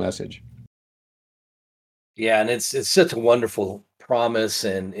gospel message. Yeah, and it's such a wonderful promise,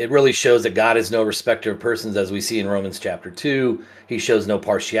 and it really shows that God is no respecter of persons, as we see in Romans chapter 2. He shows no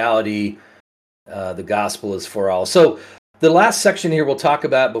partiality. The gospel is for all. So the last section here we'll talk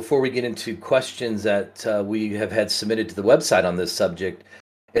about before we get into questions that we have had submitted to the website on this subject.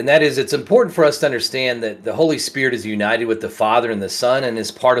 And that is, it's important for us to understand that the Holy Spirit is united with the Father and the Son and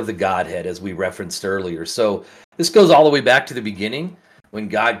is part of the Godhead, as we referenced earlier. So this goes all the way back to the beginning when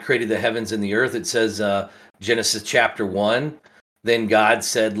God created the heavens and the earth. It says, Genesis chapter 1, then God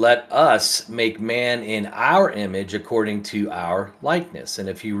said, let us make man in our image according to our likeness. And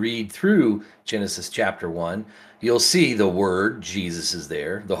if you read through Genesis chapter 1, you'll see the Word, Jesus, is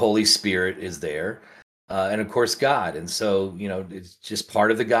there. The Holy Spirit is there. And of course, God. And so, it's just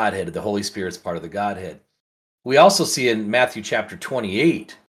part of the Godhead. The Holy Spirit's part of the Godhead. We also see in Matthew chapter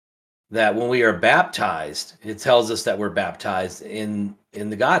 28 that when we are baptized, it tells us that we're baptized in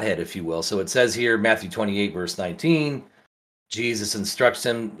the Godhead, if you will. So it says here, Matthew 28, verse 19, Jesus instructs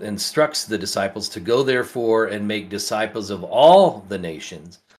the disciples to go therefore and make disciples of all the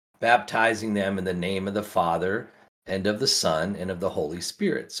nations, baptizing them in the name of the Father and of the Son and of the Holy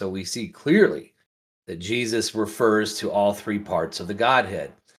Spirit. So we see clearly that Jesus refers to all three parts of the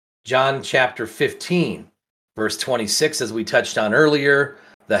Godhead. John chapter 15, verse 26, as we touched on earlier,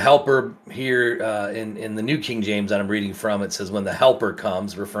 the helper here in the New King James that I'm reading from, it says, when the helper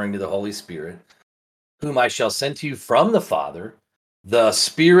comes, referring to the Holy Spirit, whom I shall send to you from the Father, the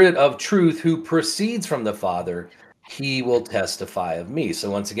Spirit of truth who proceeds from the Father, he will testify of me.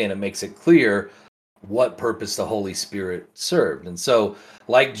 So once again, it makes it clear what purpose the Holy Spirit served. And so,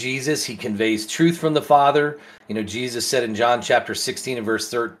 like Jesus, he conveys truth from the Father. Jesus said in John chapter 16 and verse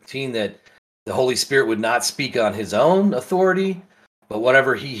 13 that the Holy Spirit would not speak on his own authority, but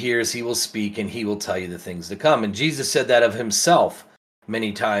whatever he hears, he will speak, and he will tell you the things to come. And Jesus said that of himself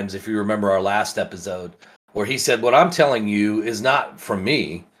many times, if you remember our last episode, where he said, what I'm telling you is not from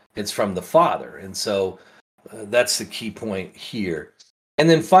me, it's from the Father. And so that's the key point here. And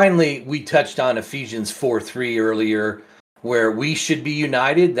then finally, we touched on Ephesians 4:3 earlier, where we should be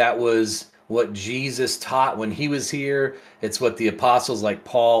united. That was what Jesus taught when he was here. It's what the apostles like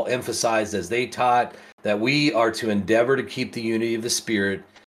Paul emphasized as they taught, that we are to endeavor to keep the unity of the Spirit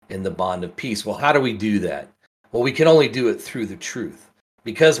in the bond of peace. Well, how do we do that? Well, we can only do it through the truth.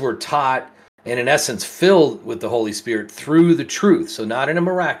 because we're taught and in essence filled with the Holy Spirit through the truth. So not in a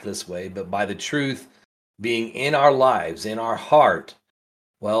miraculous way, but by the truth being in our lives, in our heart.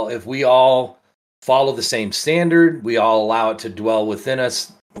 Well, if we all follow the same standard, we all allow it to dwell within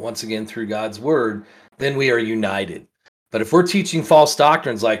us, once again through God's word, then we are united. But if we're teaching false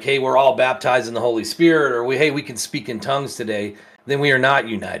doctrines like, hey, we're all baptized in the Holy Spirit, or hey, we can speak in tongues today, then we are not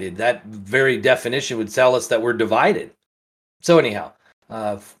united. That very definition would tell us that we're divided. So anyhow,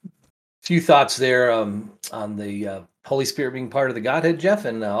 few thoughts there on the Holy Spirit being part of the Godhead, Jeff,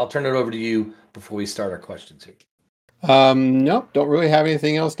 and I'll turn it over to you before we start our questions here. Nope, don't really have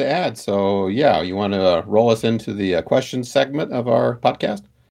anything else to add. So yeah, you want to roll us into the question segment of our podcast?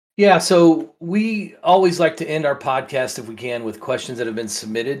 Yeah, so we always like to end our podcast, if we can, with questions that have been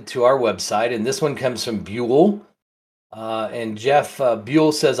submitted to our website. And this one comes from Buell. And Jeff,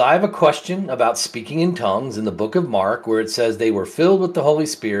 Buell says, I have a question about speaking in tongues in the book of Mark, where it says they were filled with the Holy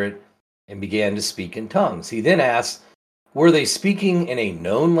Spirit and began to speak in tongues. He then asks, were they speaking in a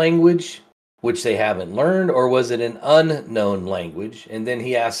known language, which they haven't learned, or was it an unknown language? And then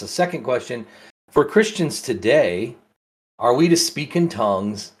he asks a second question, for Christians today, are we to speak in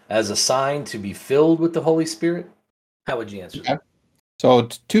tongues as a sign to be filled with the Holy Spirit? How would you answer that? So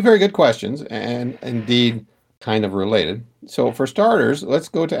two very good questions, and indeed kind of related. So for starters, let's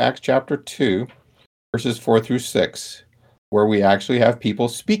go to Acts chapter 2, verses 4 through 6, where we actually have people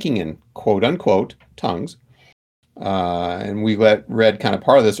speaking in quote unquote tongues. And we read kind of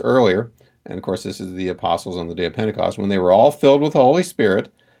part of this earlier. And of course, this is the apostles on the day of Pentecost, when they were all filled with the Holy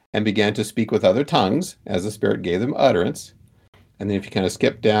Spirit and began to speak with other tongues as the Spirit gave them utterance. And then if you kind of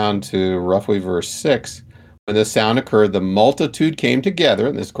skip down to roughly verse 6, when the sound occurred, the multitude came together.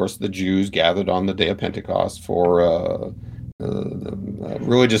 And this, of course, the Jews gathered on the day of Pentecost for the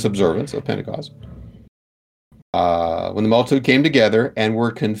religious observance of Pentecost. When the multitude came together and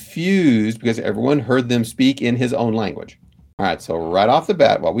were confused because everyone heard them speak in his own language. All right, so right off the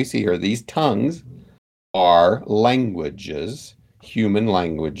bat, what we see here, these tongues are languages, human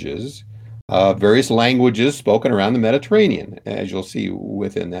languages, various languages spoken around the Mediterranean, as you'll see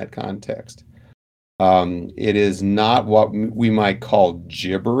within that context. It is not what we might call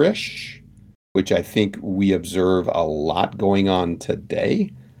gibberish, which I think we observe a lot going on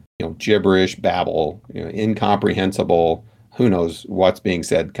today. You know, gibberish, babble, incomprehensible, who knows what's being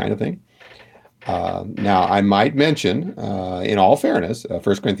said kind of thing. Now, I might mention, in all fairness, 1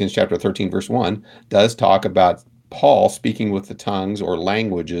 Corinthians chapter 13, verse 1 does talk about Paul speaking with the tongues or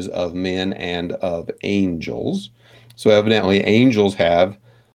languages of men and of angels. So evidently, angels have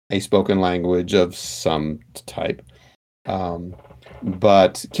a spoken language of some type.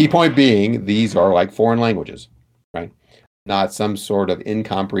 But key point being, these are like foreign languages, right? Not some sort of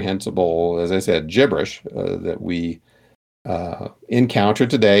incomprehensible, as I said, gibberish that we encounter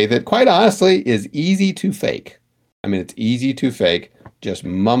today that quite honestly is easy to fake. I mean, it's easy to fake, just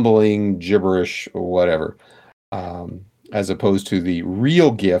mumbling gibberish or whatever, as opposed to the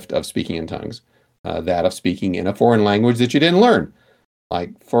real gift of speaking in tongues, that of speaking in a foreign language that you didn't learn.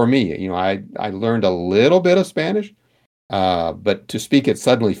 Like for me, I learned a little bit of Spanish, but to speak it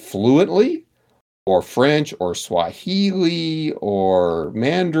suddenly fluently, or French, or Swahili, or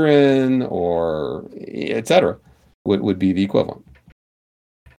Mandarin, or etc., would be the equivalent.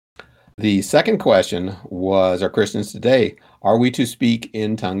 The second question was, are Christians today, are we to speak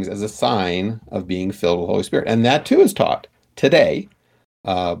in tongues as a sign of being filled with the Holy Spirit? And that too is taught today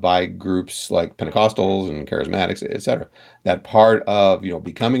by groups like Pentecostals and Charismatics, etc. That part of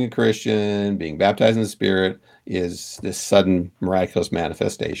becoming a Christian, being baptized in the Spirit, is this sudden miraculous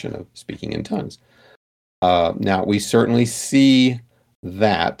manifestation of speaking in tongues. Now, we certainly see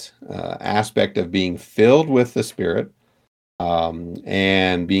that aspect of being filled with the Spirit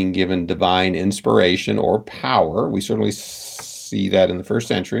and being given divine inspiration or power. We certainly see that in the first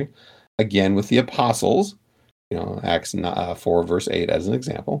century, again with the apostles, Acts 4 verse 8 as an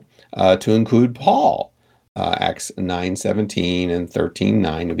example, to include Paul, Acts 9:17 and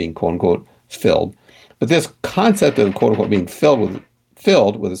 13:9 of being quote unquote filled. But this concept of quote unquote being filled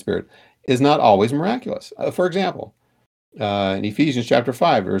with the Spirit is not always miraculous. For example, in Ephesians chapter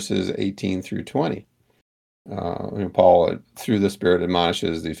 5, verses 18 through 20, Paul, through the Spirit,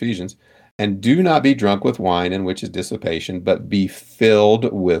 admonishes the Ephesians, and do not be drunk with wine, in which is dissipation, but be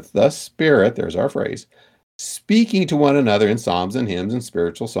filled with the Spirit, there's our phrase, speaking to one another in psalms and hymns and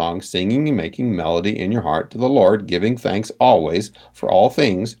spiritual songs, singing and making melody in your heart to the Lord, giving thanks always for all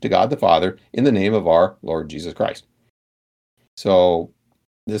things to God the Father in the name of our Lord Jesus Christ. So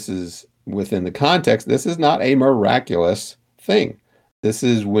this is within the context. This is not a miraculous thing. This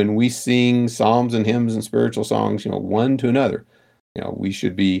is when we sing psalms and hymns and spiritual songs, one to another. We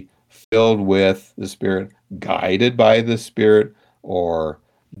should be filled with the Spirit, guided by the Spirit, or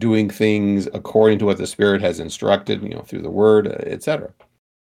doing things according to what the Spirit has instructed, through the Word, etc.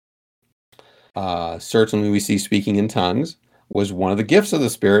 Certainly, we see speaking in tongues was one of the gifts of the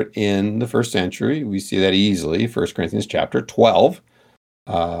Spirit in the first century. We see that easily, 1 Corinthians chapter 12.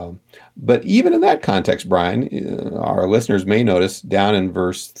 But even in that context, Brian, our listeners may notice down in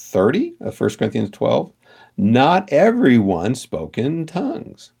verse 30 of 1 Corinthians 12, not everyone spoke in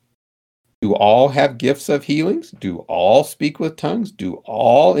tongues. Do all have gifts of healings? Do all speak with tongues? Do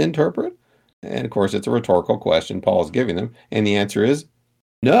all interpret? And of course, it's a rhetorical question Paul is giving them. And the answer is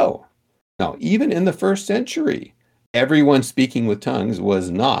no. Now, even in the first century, everyone speaking with tongues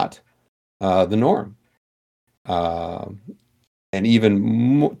was not the norm. And even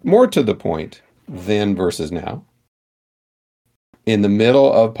more to the point than verses now, in the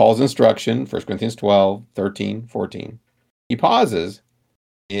middle of Paul's instruction, 1 Corinthians 12, 13, 14, he pauses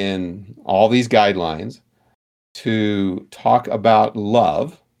in all these guidelines to talk about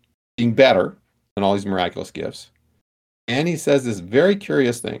love being better than all these miraculous gifts. And he says this very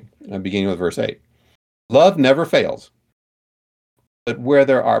curious thing, beginning with verse 8. Love never fails, but where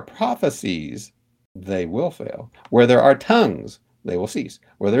there are prophecies, they will fail. Where there are tongues, they will cease.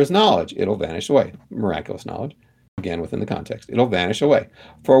 Where there's knowledge, it'll vanish away. Miraculous knowledge, again, within the context. It'll vanish away.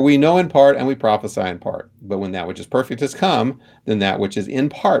 For we know in part and we prophesy in part. But when that which is perfect has come, then that which is in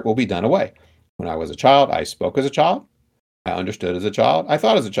part will be done away. When I was a child, I spoke as a child. I understood as a child. I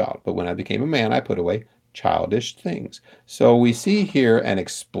thought as a child. But when I became a man, I put away childish things. So we see here an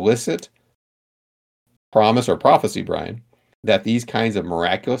explicit promise or prophecy, Brian, that these kinds of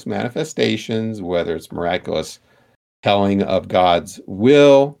miraculous manifestations, whether it's miraculous telling of God's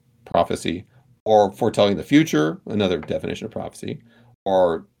will, prophecy, or foretelling the future, another definition of prophecy,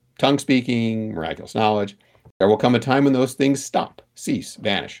 or tongue speaking, miraculous knowledge, there will come a time when those things stop, cease,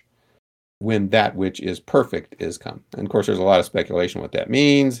 vanish, when that which is perfect is come. And of course, there's a lot of speculation what that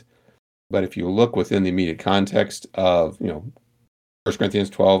means. But if you look within the immediate context of, 1 Corinthians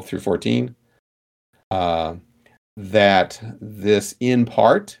 12 through 14, that this in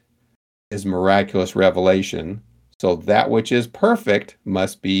part is miraculous revelation. So that which is perfect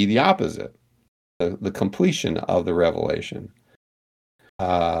must be the opposite, the completion of the revelation.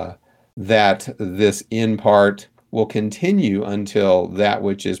 That this in part will continue until that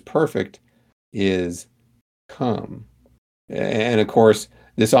which is perfect is come. And of course,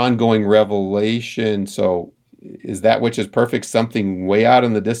 this ongoing revelation, so is that which is perfect something way out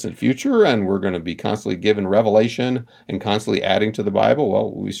in the distant future, and we're going to be constantly given revelation and constantly adding to the Bible?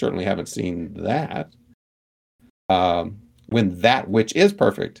 Well, we certainly haven't seen that. When that which is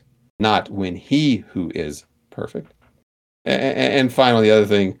perfect, not when he who is perfect. And finally, the other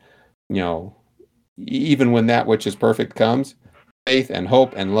thing, even when that which is perfect comes, faith and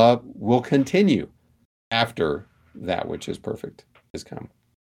hope and love will continue after that which is perfect has come.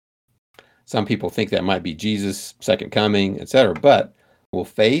 Some people think that might be Jesus' second coming, etc. But will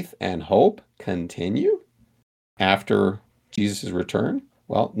faith and hope continue after Jesus' return?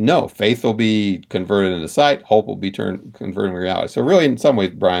 Well, no. Faith will be converted into sight. Hope will be converted into reality. So really, in some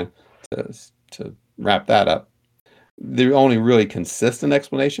ways, Brian, to wrap that up, the only really consistent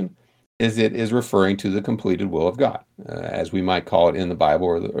explanation is it is referring to the completed will of God, as we might call it in the Bible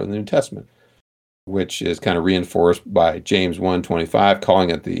or the New Testament, which is kind of reinforced by James 1:25, calling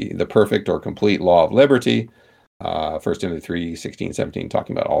it the perfect or complete law of liberty. 1 Timothy 3:16, 17,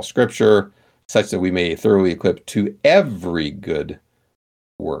 talking about all Scripture, such that we may thoroughly equip to every good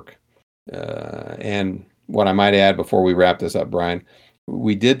work. And what I might add before we wrap this up, Brian,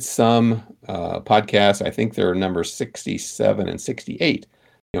 we did some podcasts, I think they're numbers 67 and 68,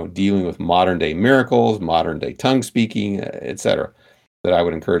 dealing with modern day miracles, modern day tongue speaking, etc., that I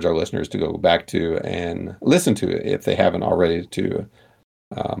would encourage our listeners to go back to and listen to if they haven't already, to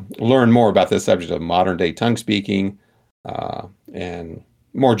learn more about this subject of modern day tongue speaking and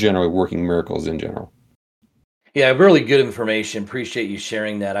more generally working miracles in general. Yeah, really good information. Appreciate you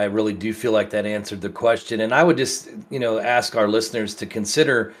sharing that. I really do feel like that answered the question. And I would just, ask our listeners to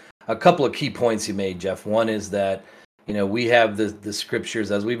consider a couple of key points you made, Jeff. One is that, we have the scriptures,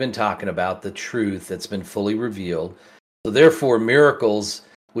 as we've been talking about, the truth that's been fully revealed. So therefore, miracles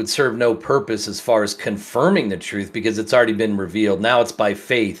would serve no purpose as far as confirming the truth because it's already been revealed. Now it's by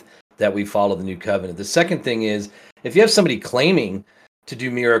faith that we follow the new covenant. The second thing is, if you have somebody claiming to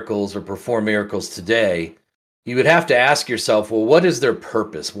do miracles or perform miracles today, you would have to ask yourself, well, what is their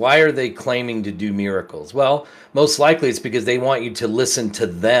purpose? Why are they claiming to do miracles? Well, most likely it's because they want you to listen to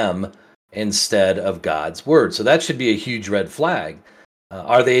them instead of God's word. So that should be a huge red flag.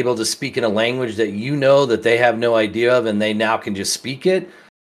 Are they able to speak in a language that you know that they have no idea of and they now can just speak it?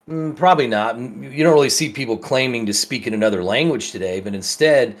 Probably not. You don't really see people claiming to speak in another language today, but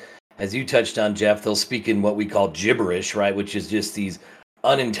instead, as you touched on, Jeff, they'll speak in what we call gibberish, right? Which is just these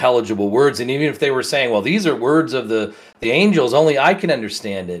unintelligible words. And even if they were saying, well, these are words of the angels, only I can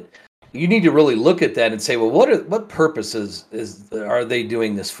understand it. You need to really look at that and say, well, what purposes are they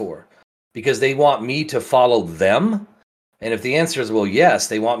doing this for? Because they want me to follow them? And if the answer is, well, yes,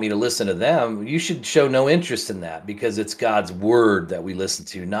 they want me to listen to them, you should show no interest in that, because it's God's word that we listen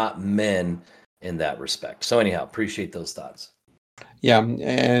to, not men in that respect. So anyhow, appreciate those thoughts. Yeah,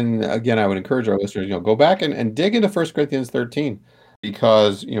 and again, I would encourage our listeners, go back and dig into 1 Corinthians 13,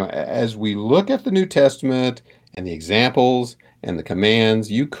 because, as we look at the New Testament and the examples and the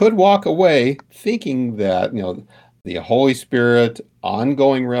commands, you could walk away thinking that, the Holy Spirit,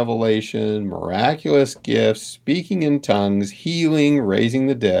 ongoing revelation, miraculous gifts, speaking in tongues, healing, raising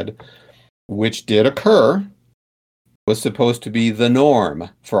the dead, which did occur, was supposed to be the norm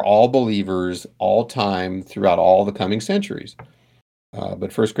for all believers, all time, throughout all the coming centuries.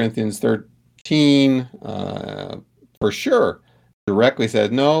 But 1 Corinthians 13, for sure, directly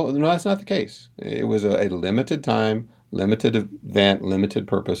said, no, that's not the case. It was a limited time, limited event, limited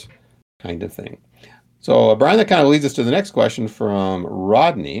purpose kind of thing. So, Brian, that kind of leads us to the next question from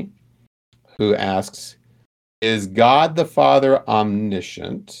Rodney, who asks, is God the Father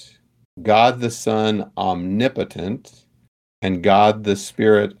omniscient, God the Son omnipotent, and God the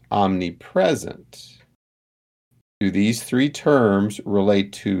Spirit omnipresent? Do these three terms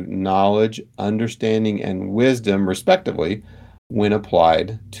relate to knowledge, understanding, and wisdom, respectively, when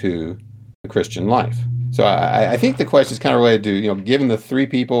applied to the Christian life? So I think the question is kind of related to, given the three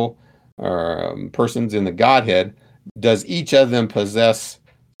people or persons in the Godhead, does each of them possess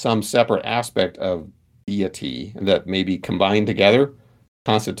some separate aspect of deity that maybe combined together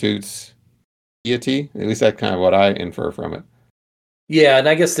constitutes deity? At least that's kind of what I infer from it. Yeah, and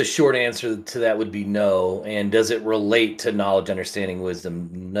I guess the short answer to that would be no. And does it relate to knowledge, understanding, wisdom?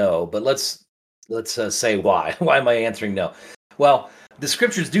 No. But let's say why. Why am I answering no? Well, the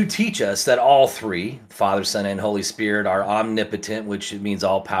scriptures do teach us that all three, Father, Son, and Holy Spirit, are omnipotent, which means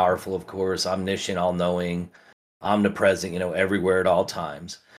all powerful, of course, omniscient, all knowing, omnipresent, everywhere at all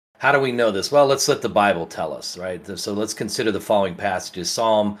times. How do we know this? Well, let's let the Bible tell us, right? So let's consider the following passages.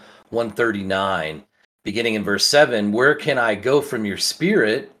 Psalm 139, beginning in verse 7, where can I go from your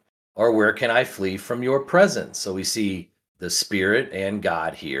spirit, or where can I flee from your presence? So we see the Spirit and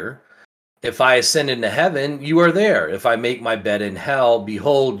God here. If I ascend into heaven, you are there. If I make my bed in hell,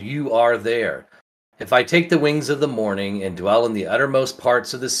 behold, you are there. If I take the wings of the morning and dwell in the uttermost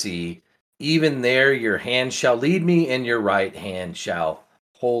parts of the sea, even there your hand shall lead me and your right hand shall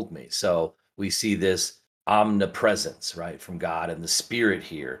hold me. So we see this omnipresence, right, from God and the Spirit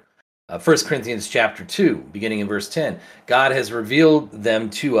here. 1 Corinthians chapter 2, beginning in verse 10, God has revealed them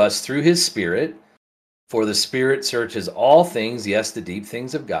to us through his Spirit, for the Spirit searches all things, yes, the deep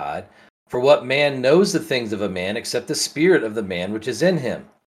things of God. For what man knows the things of a man except the spirit of the man which is in him?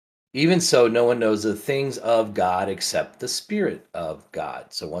 Even so, no one knows the things of God except the Spirit of God.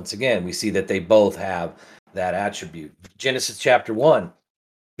 So once again, we see that they both have that attribute. Genesis chapter 1,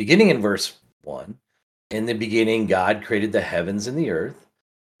 beginning in verse 1, in the beginning God created the heavens and the earth.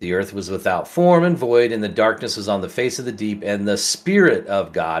 The earth was without form and void, and the darkness was on the face of the deep, and the Spirit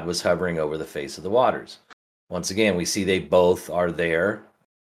of God was hovering over the face of the waters. Once again, we see they both are there,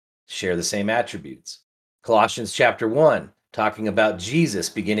 share the same attributes. Colossians chapter 1, talking about Jesus,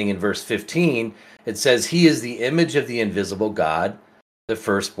 beginning in verse 15, it says, he is the image of the invisible God, the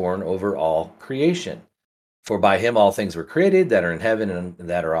firstborn over all creation. For by him all things were created that are in heaven and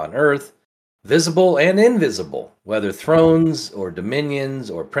that are on earth, visible and invisible, whether thrones or dominions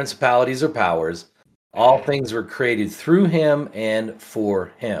or principalities or powers, all things were created through him and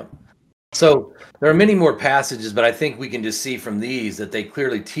for him. So there are many more passages, but I think we can just see from these that they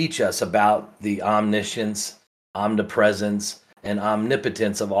clearly teach us about the omniscience, omnipresence, and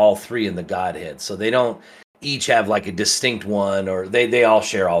omnipotence of all three in the Godhead. So they don't each have like a distinct one, or they all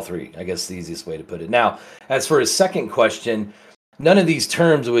share all three. I guess the easiest way to put it. Now, as for his second question, none of these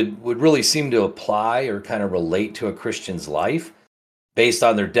terms would really seem to apply or kind of relate to a Christian's life based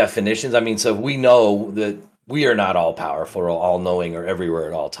on their definitions. I mean, so we know that we are not all powerful or all knowing or everywhere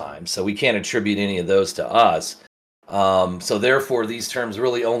at all times. So we can't attribute any of those to us. So therefore, these terms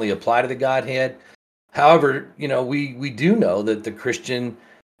really only apply to the Godhead. However, we do know that the Christian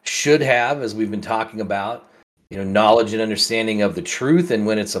should have, as we've been talking about, knowledge and understanding of the truth. And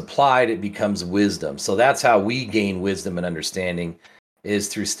when it's applied, it becomes wisdom. So that's how we gain wisdom and understanding, is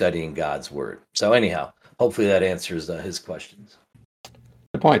through studying God's word. So anyhow, hopefully that answers his questions.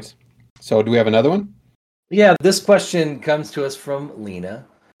 Good points. So do we have another one? Yeah, this question comes to us from Lena.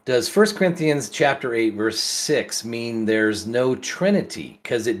 Does 1 Corinthians chapter 8, verse 6 mean there's no Trinity?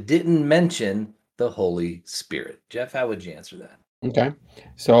 Because it didn't mention the Holy Spirit. Jeff, how would you answer that? Okay.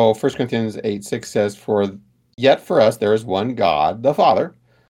 So 1 Corinthians 8:6 says, Yet for us there is one God, the Father,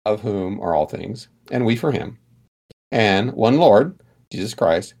 of whom are all things, and we for him, and one Lord, Jesus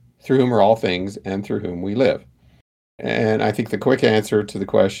Christ, through whom are all things, and through whom we live. And I think the quick answer to the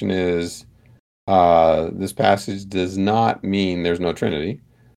question is this passage does not mean there's no Trinity,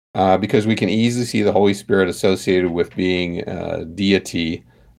 because we can easily see the Holy Spirit associated with being deity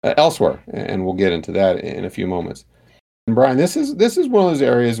elsewhere, and we'll get into that in a few moments. And Brian, this is one of those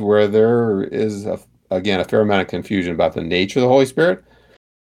areas where there is again a fair amount of confusion about the nature of the Holy Spirit.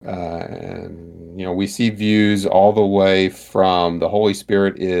 And we see views all the way from the Holy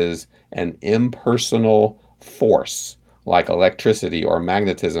Spirit is an impersonal force like electricity or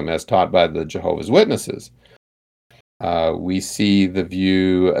magnetism as taught by the Jehovah's Witnesses. We see the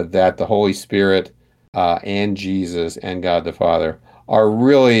view that the Holy Spirit and Jesus and God the Father are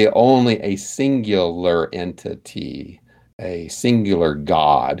really only a singular entity, a singular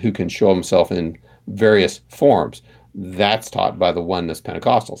God who can show himself in various forms. That's taught by the Oneness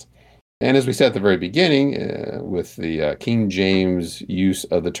Pentecostals. And as we said at the very beginning, with the King James use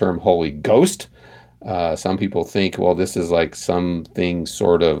of the term Holy Ghost, some people think, well, this is like something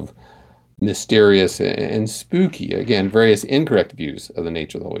sort of mysterious and spooky. Again, various incorrect views of the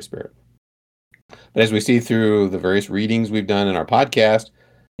nature of the Holy Spirit. But as we see through the various readings we've done in our podcast,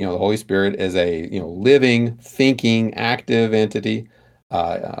 the Holy Spirit is a living, thinking, active entity.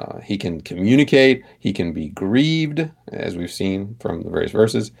 He can communicate. He can be grieved, as we've seen from the various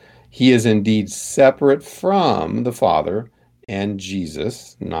verses. He is indeed separate from the Father and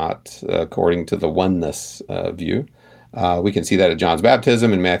Jesus, not according to the oneness view. We can see that at John's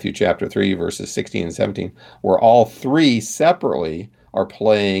baptism in Matthew chapter 3, verses 16 and 17, where all three separately are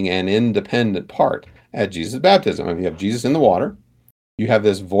playing an independent part at Jesus' baptism. You have Jesus in the water, you have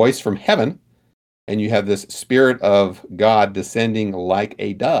this voice from heaven, and you have this Spirit of God descending like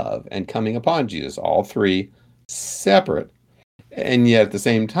a dove and coming upon Jesus, all three separate. And yet at the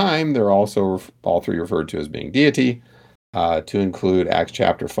same time, they're also all three referred to as being deity, to include Acts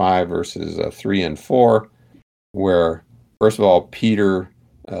chapter 5, verses 3 and 4, where, first of all, Peter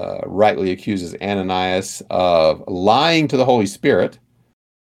rightly accuses Ananias of lying to the Holy Spirit.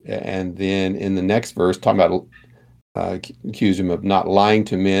 And then in the next verse, talking about accuse him of not lying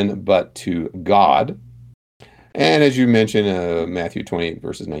to men, but to God. And as you mentioned, Matthew 28,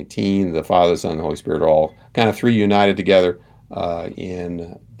 verses 19, the Father, the Son, and the Holy Spirit are all kind of three united together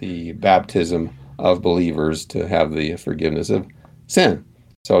in the baptism of believers to have the forgiveness of sin.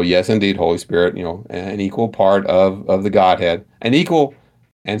 So yes, indeed, Holy Spirit, an equal part of the Godhead, an equal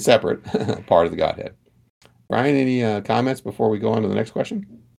and separate part of the Godhead. Brian, any comments before we go on to the next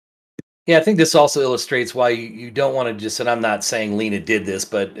question? Yeah, I think this also illustrates why you don't want to just, and I'm not saying Lena did this,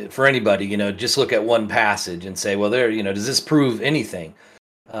 but for anybody, just look at one passage and say, well, does this prove anything?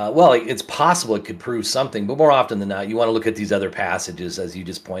 Well, it's possible it could prove something, but more often than not, you want to look at these other passages, as you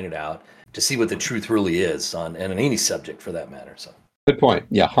just pointed out, to see what the truth really is on any subject for that matter. So, good point.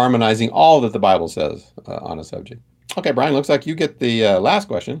 Yeah, harmonizing all that the Bible says on a subject. Okay, Brian, looks like you get the last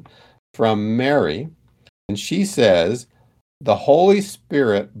question from Mary, and she says, the Holy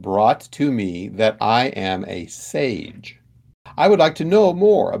Spirit brought to me that I am a sage. I would like to know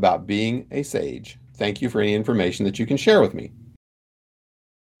more about being a sage. Thank you for any information that you can share with me.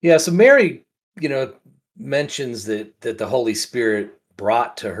 Yeah, so Mary, mentions that the Holy Spirit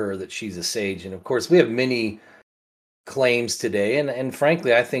brought to her that she's a sage. And of course, we have many claims today. And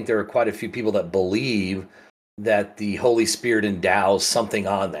frankly, I think there are quite a few people that believe that the Holy Spirit endows something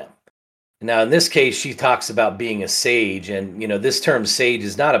on them. Now, in this case, she talks about being a sage. And, this term sage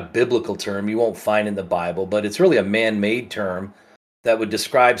is not a biblical term. You won't find in the Bible, but it's really a man-made term that would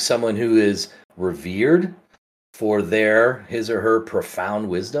describe someone who is revered for his or her profound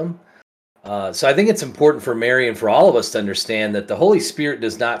wisdom. So I think it's important for Mary and for all of us to understand that the Holy Spirit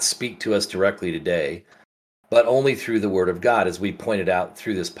does not speak to us directly today, but only through the Word of God, as we pointed out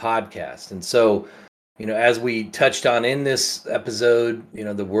through this podcast. And so, as we touched on in this episode,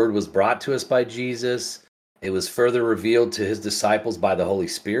 the Word was brought to us by Jesus. It was further revealed to his disciples by the Holy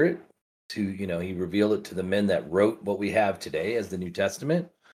Spirit. He revealed it to the men that wrote what we have today as the New Testament.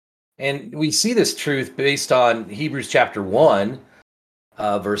 And we see this truth based on Hebrews chapter 1,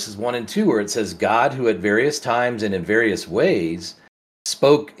 verses 1 and 2, where it says, God, who at various times and in various ways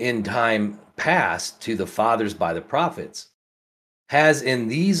spoke in time past to the fathers by the prophets, has in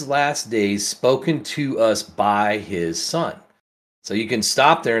these last days spoken to us by his Son, So you can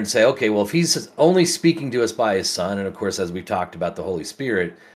stop there and say, okay, well, if he's only speaking to us by his Son, and of course, as we talked about the Holy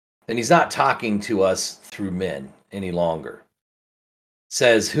Spirit, then he's not talking to us through men any longer.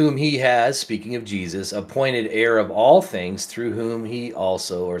 Says, whom he has, speaking of Jesus, appointed heir of all things, through whom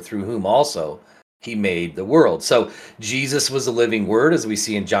also he made the world. So Jesus was the living word, as we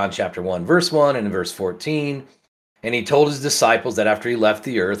see in John chapter 1, verse 1 and in verse 14. And he told his disciples that after he left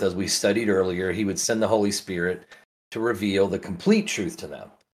the earth, as we studied earlier, he would send the Holy Spirit to reveal the complete truth to them.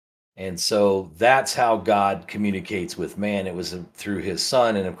 And so that's how God communicates with man. It was through his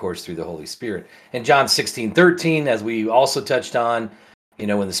Son and, of course, through the Holy Spirit. In John 16:13, as we also touched on,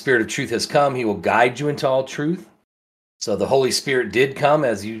 when the Spirit of truth has come, he will guide you into all truth. So the Holy Spirit did come,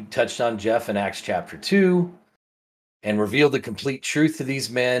 as you touched on, Jeff, in Acts chapter 2, and revealed the complete truth to these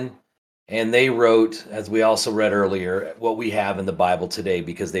men. And they wrote, as we also read earlier, what we have in the Bible today,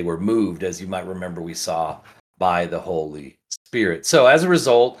 because they were moved, as you might remember we saw, by the Holy Spirit. So as a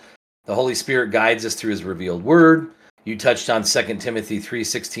result, the Holy Spirit guides us through his revealed word. You touched on 2 Timothy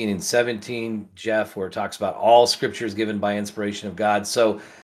 3:16 and 17, Jeff, where it talks about all scripture is given by inspiration of God. So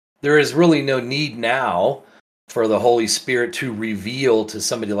there is really no need now for the Holy Spirit to reveal to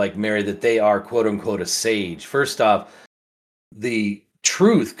somebody like Mary that they are, quote unquote, a sage. First off, the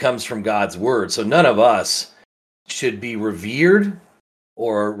truth comes from God's word. So none of us should be revered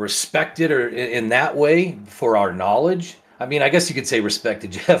or respected or in that way for our knowledge. I mean, I guess you could say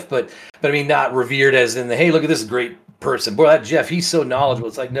respected, Jeff, but I mean, not revered as in the, hey, look at this great person. Boy, that Jeff, he's so knowledgeable.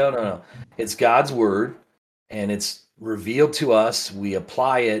 It's like, no. It's God's word, and it's revealed to us. We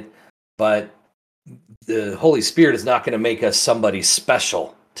apply it, but the Holy Spirit is not going to make us somebody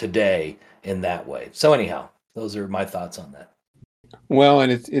special today in that way. So anyhow, those are my thoughts on that. Well,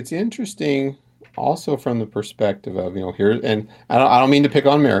 and it's interesting also from the perspective of, here, and I don't mean to pick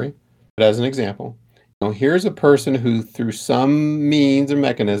on Mary, but as an example, here's a person who, through some means or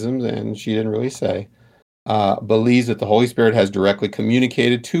mechanisms, and she didn't really say, believes that the Holy Spirit has directly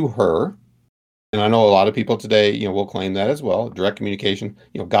communicated to her. And I know a lot of people today, will claim that as well. Direct communication,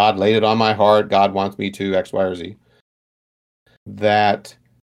 God laid it on my heart. God wants me to X, Y, or Z. That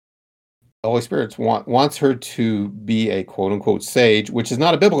the Holy Spirit wants her to be a quote unquote sage, which is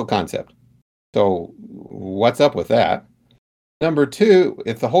not a biblical concept. So what's up with that? Number two,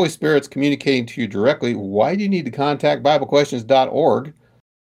 if the Holy Spirit's communicating to you directly, why do you need to contact BibleQuestions.org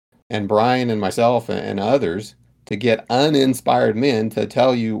and Brian and myself and others to get uninspired men to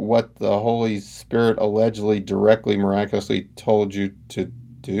tell you what the Holy Spirit allegedly, directly, miraculously told you to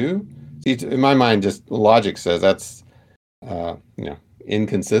do? See, in my mind, just logic says that's,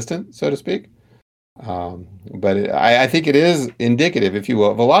 inconsistent, so to speak. But I think it is indicative, if you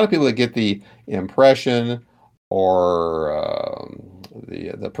will, of a lot of people that get the impression or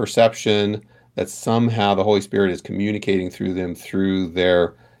the perception that somehow the Holy Spirit is communicating through them through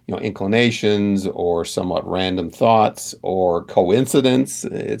their inclinations or somewhat random thoughts or coincidence,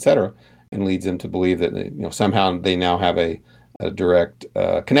 etc., and leads them to believe that somehow they now have a direct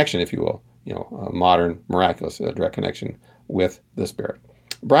connection, if you will, a modern miraculous direct connection with the Spirit.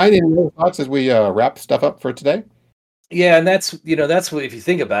 Brian, any other thoughts as we wrap stuff up for today? Yeah, and that's what, if you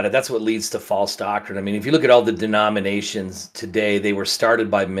think about it, that's what leads to false doctrine. I mean, if you look at all the denominations today, they were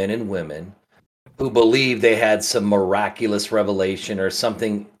started by men and women who believed they had some miraculous revelation or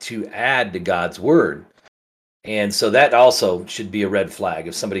something to add to God's word. And so that also should be a red flag.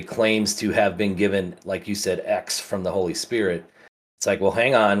 If somebody claims to have been given, like you said, X from the Holy Spirit, it's like, well,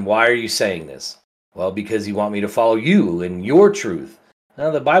 hang on, why are you saying this? Well, because you want me to follow you and your truth.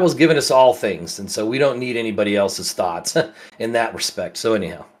 Now, the Bible's given us all things, and so we don't need anybody else's thoughts in that respect. So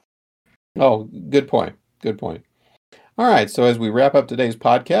anyhow. Oh, good point. Good point. All right, so as we wrap up today's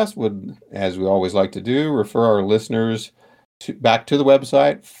podcast, would, as we always like to do, refer our listeners back to the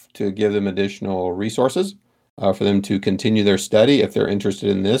website to give them additional resources for them to continue their study if they're interested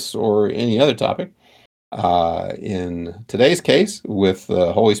in this or any other topic. In today's case, with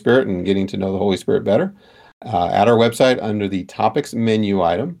the Holy Spirit and getting to know the Holy Spirit better, at our website under the topics menu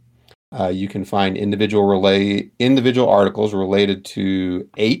item, you can find individual articles related to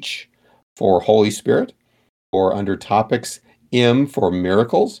H for Holy Spirit, or under topics M for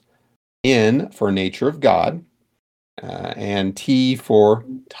miracles, N for nature of God, and T for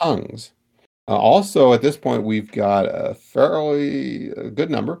tongues. Also, at this point, we've got a fairly good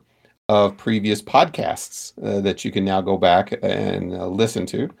number of previous podcasts that you can now go back and listen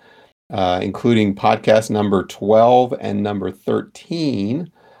to, including podcast number 12 and number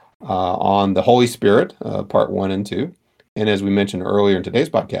 13 on the Holy Spirit, part 1 and 2. And as we mentioned earlier in today's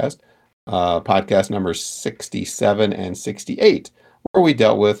podcast, podcast numbers 67 and 68, where we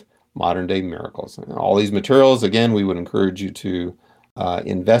dealt with modern day miracles. And all these materials, again, we would encourage you to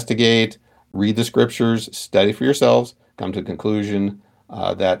investigate, read the scriptures, study for yourselves, come to a conclusion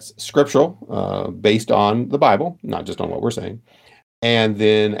that's scriptural, based on the Bible, not just on what we're saying, and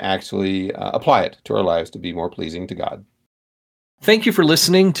then actually apply it to our lives to be more pleasing to God. Thank you for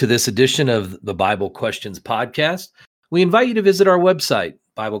listening to this edition of the Bible Questions podcast. We invite you to visit our website,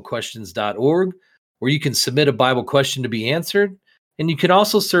 BibleQuestions.org, where you can submit a Bible question to be answered. And you can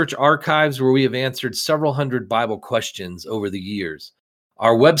also search archives where we have answered several hundred Bible questions over the years.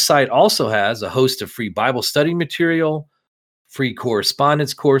 Our website also has a host of free Bible study material, free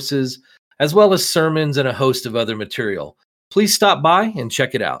correspondence courses, as well as sermons and a host of other material. Please stop by and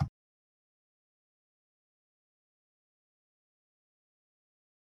check it out.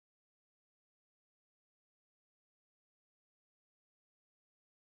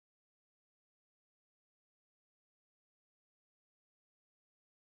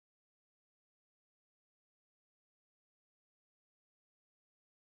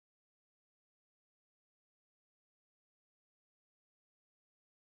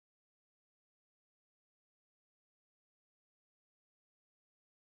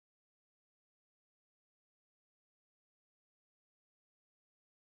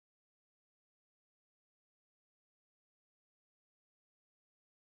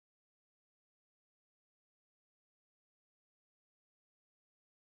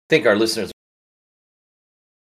 I think our listeners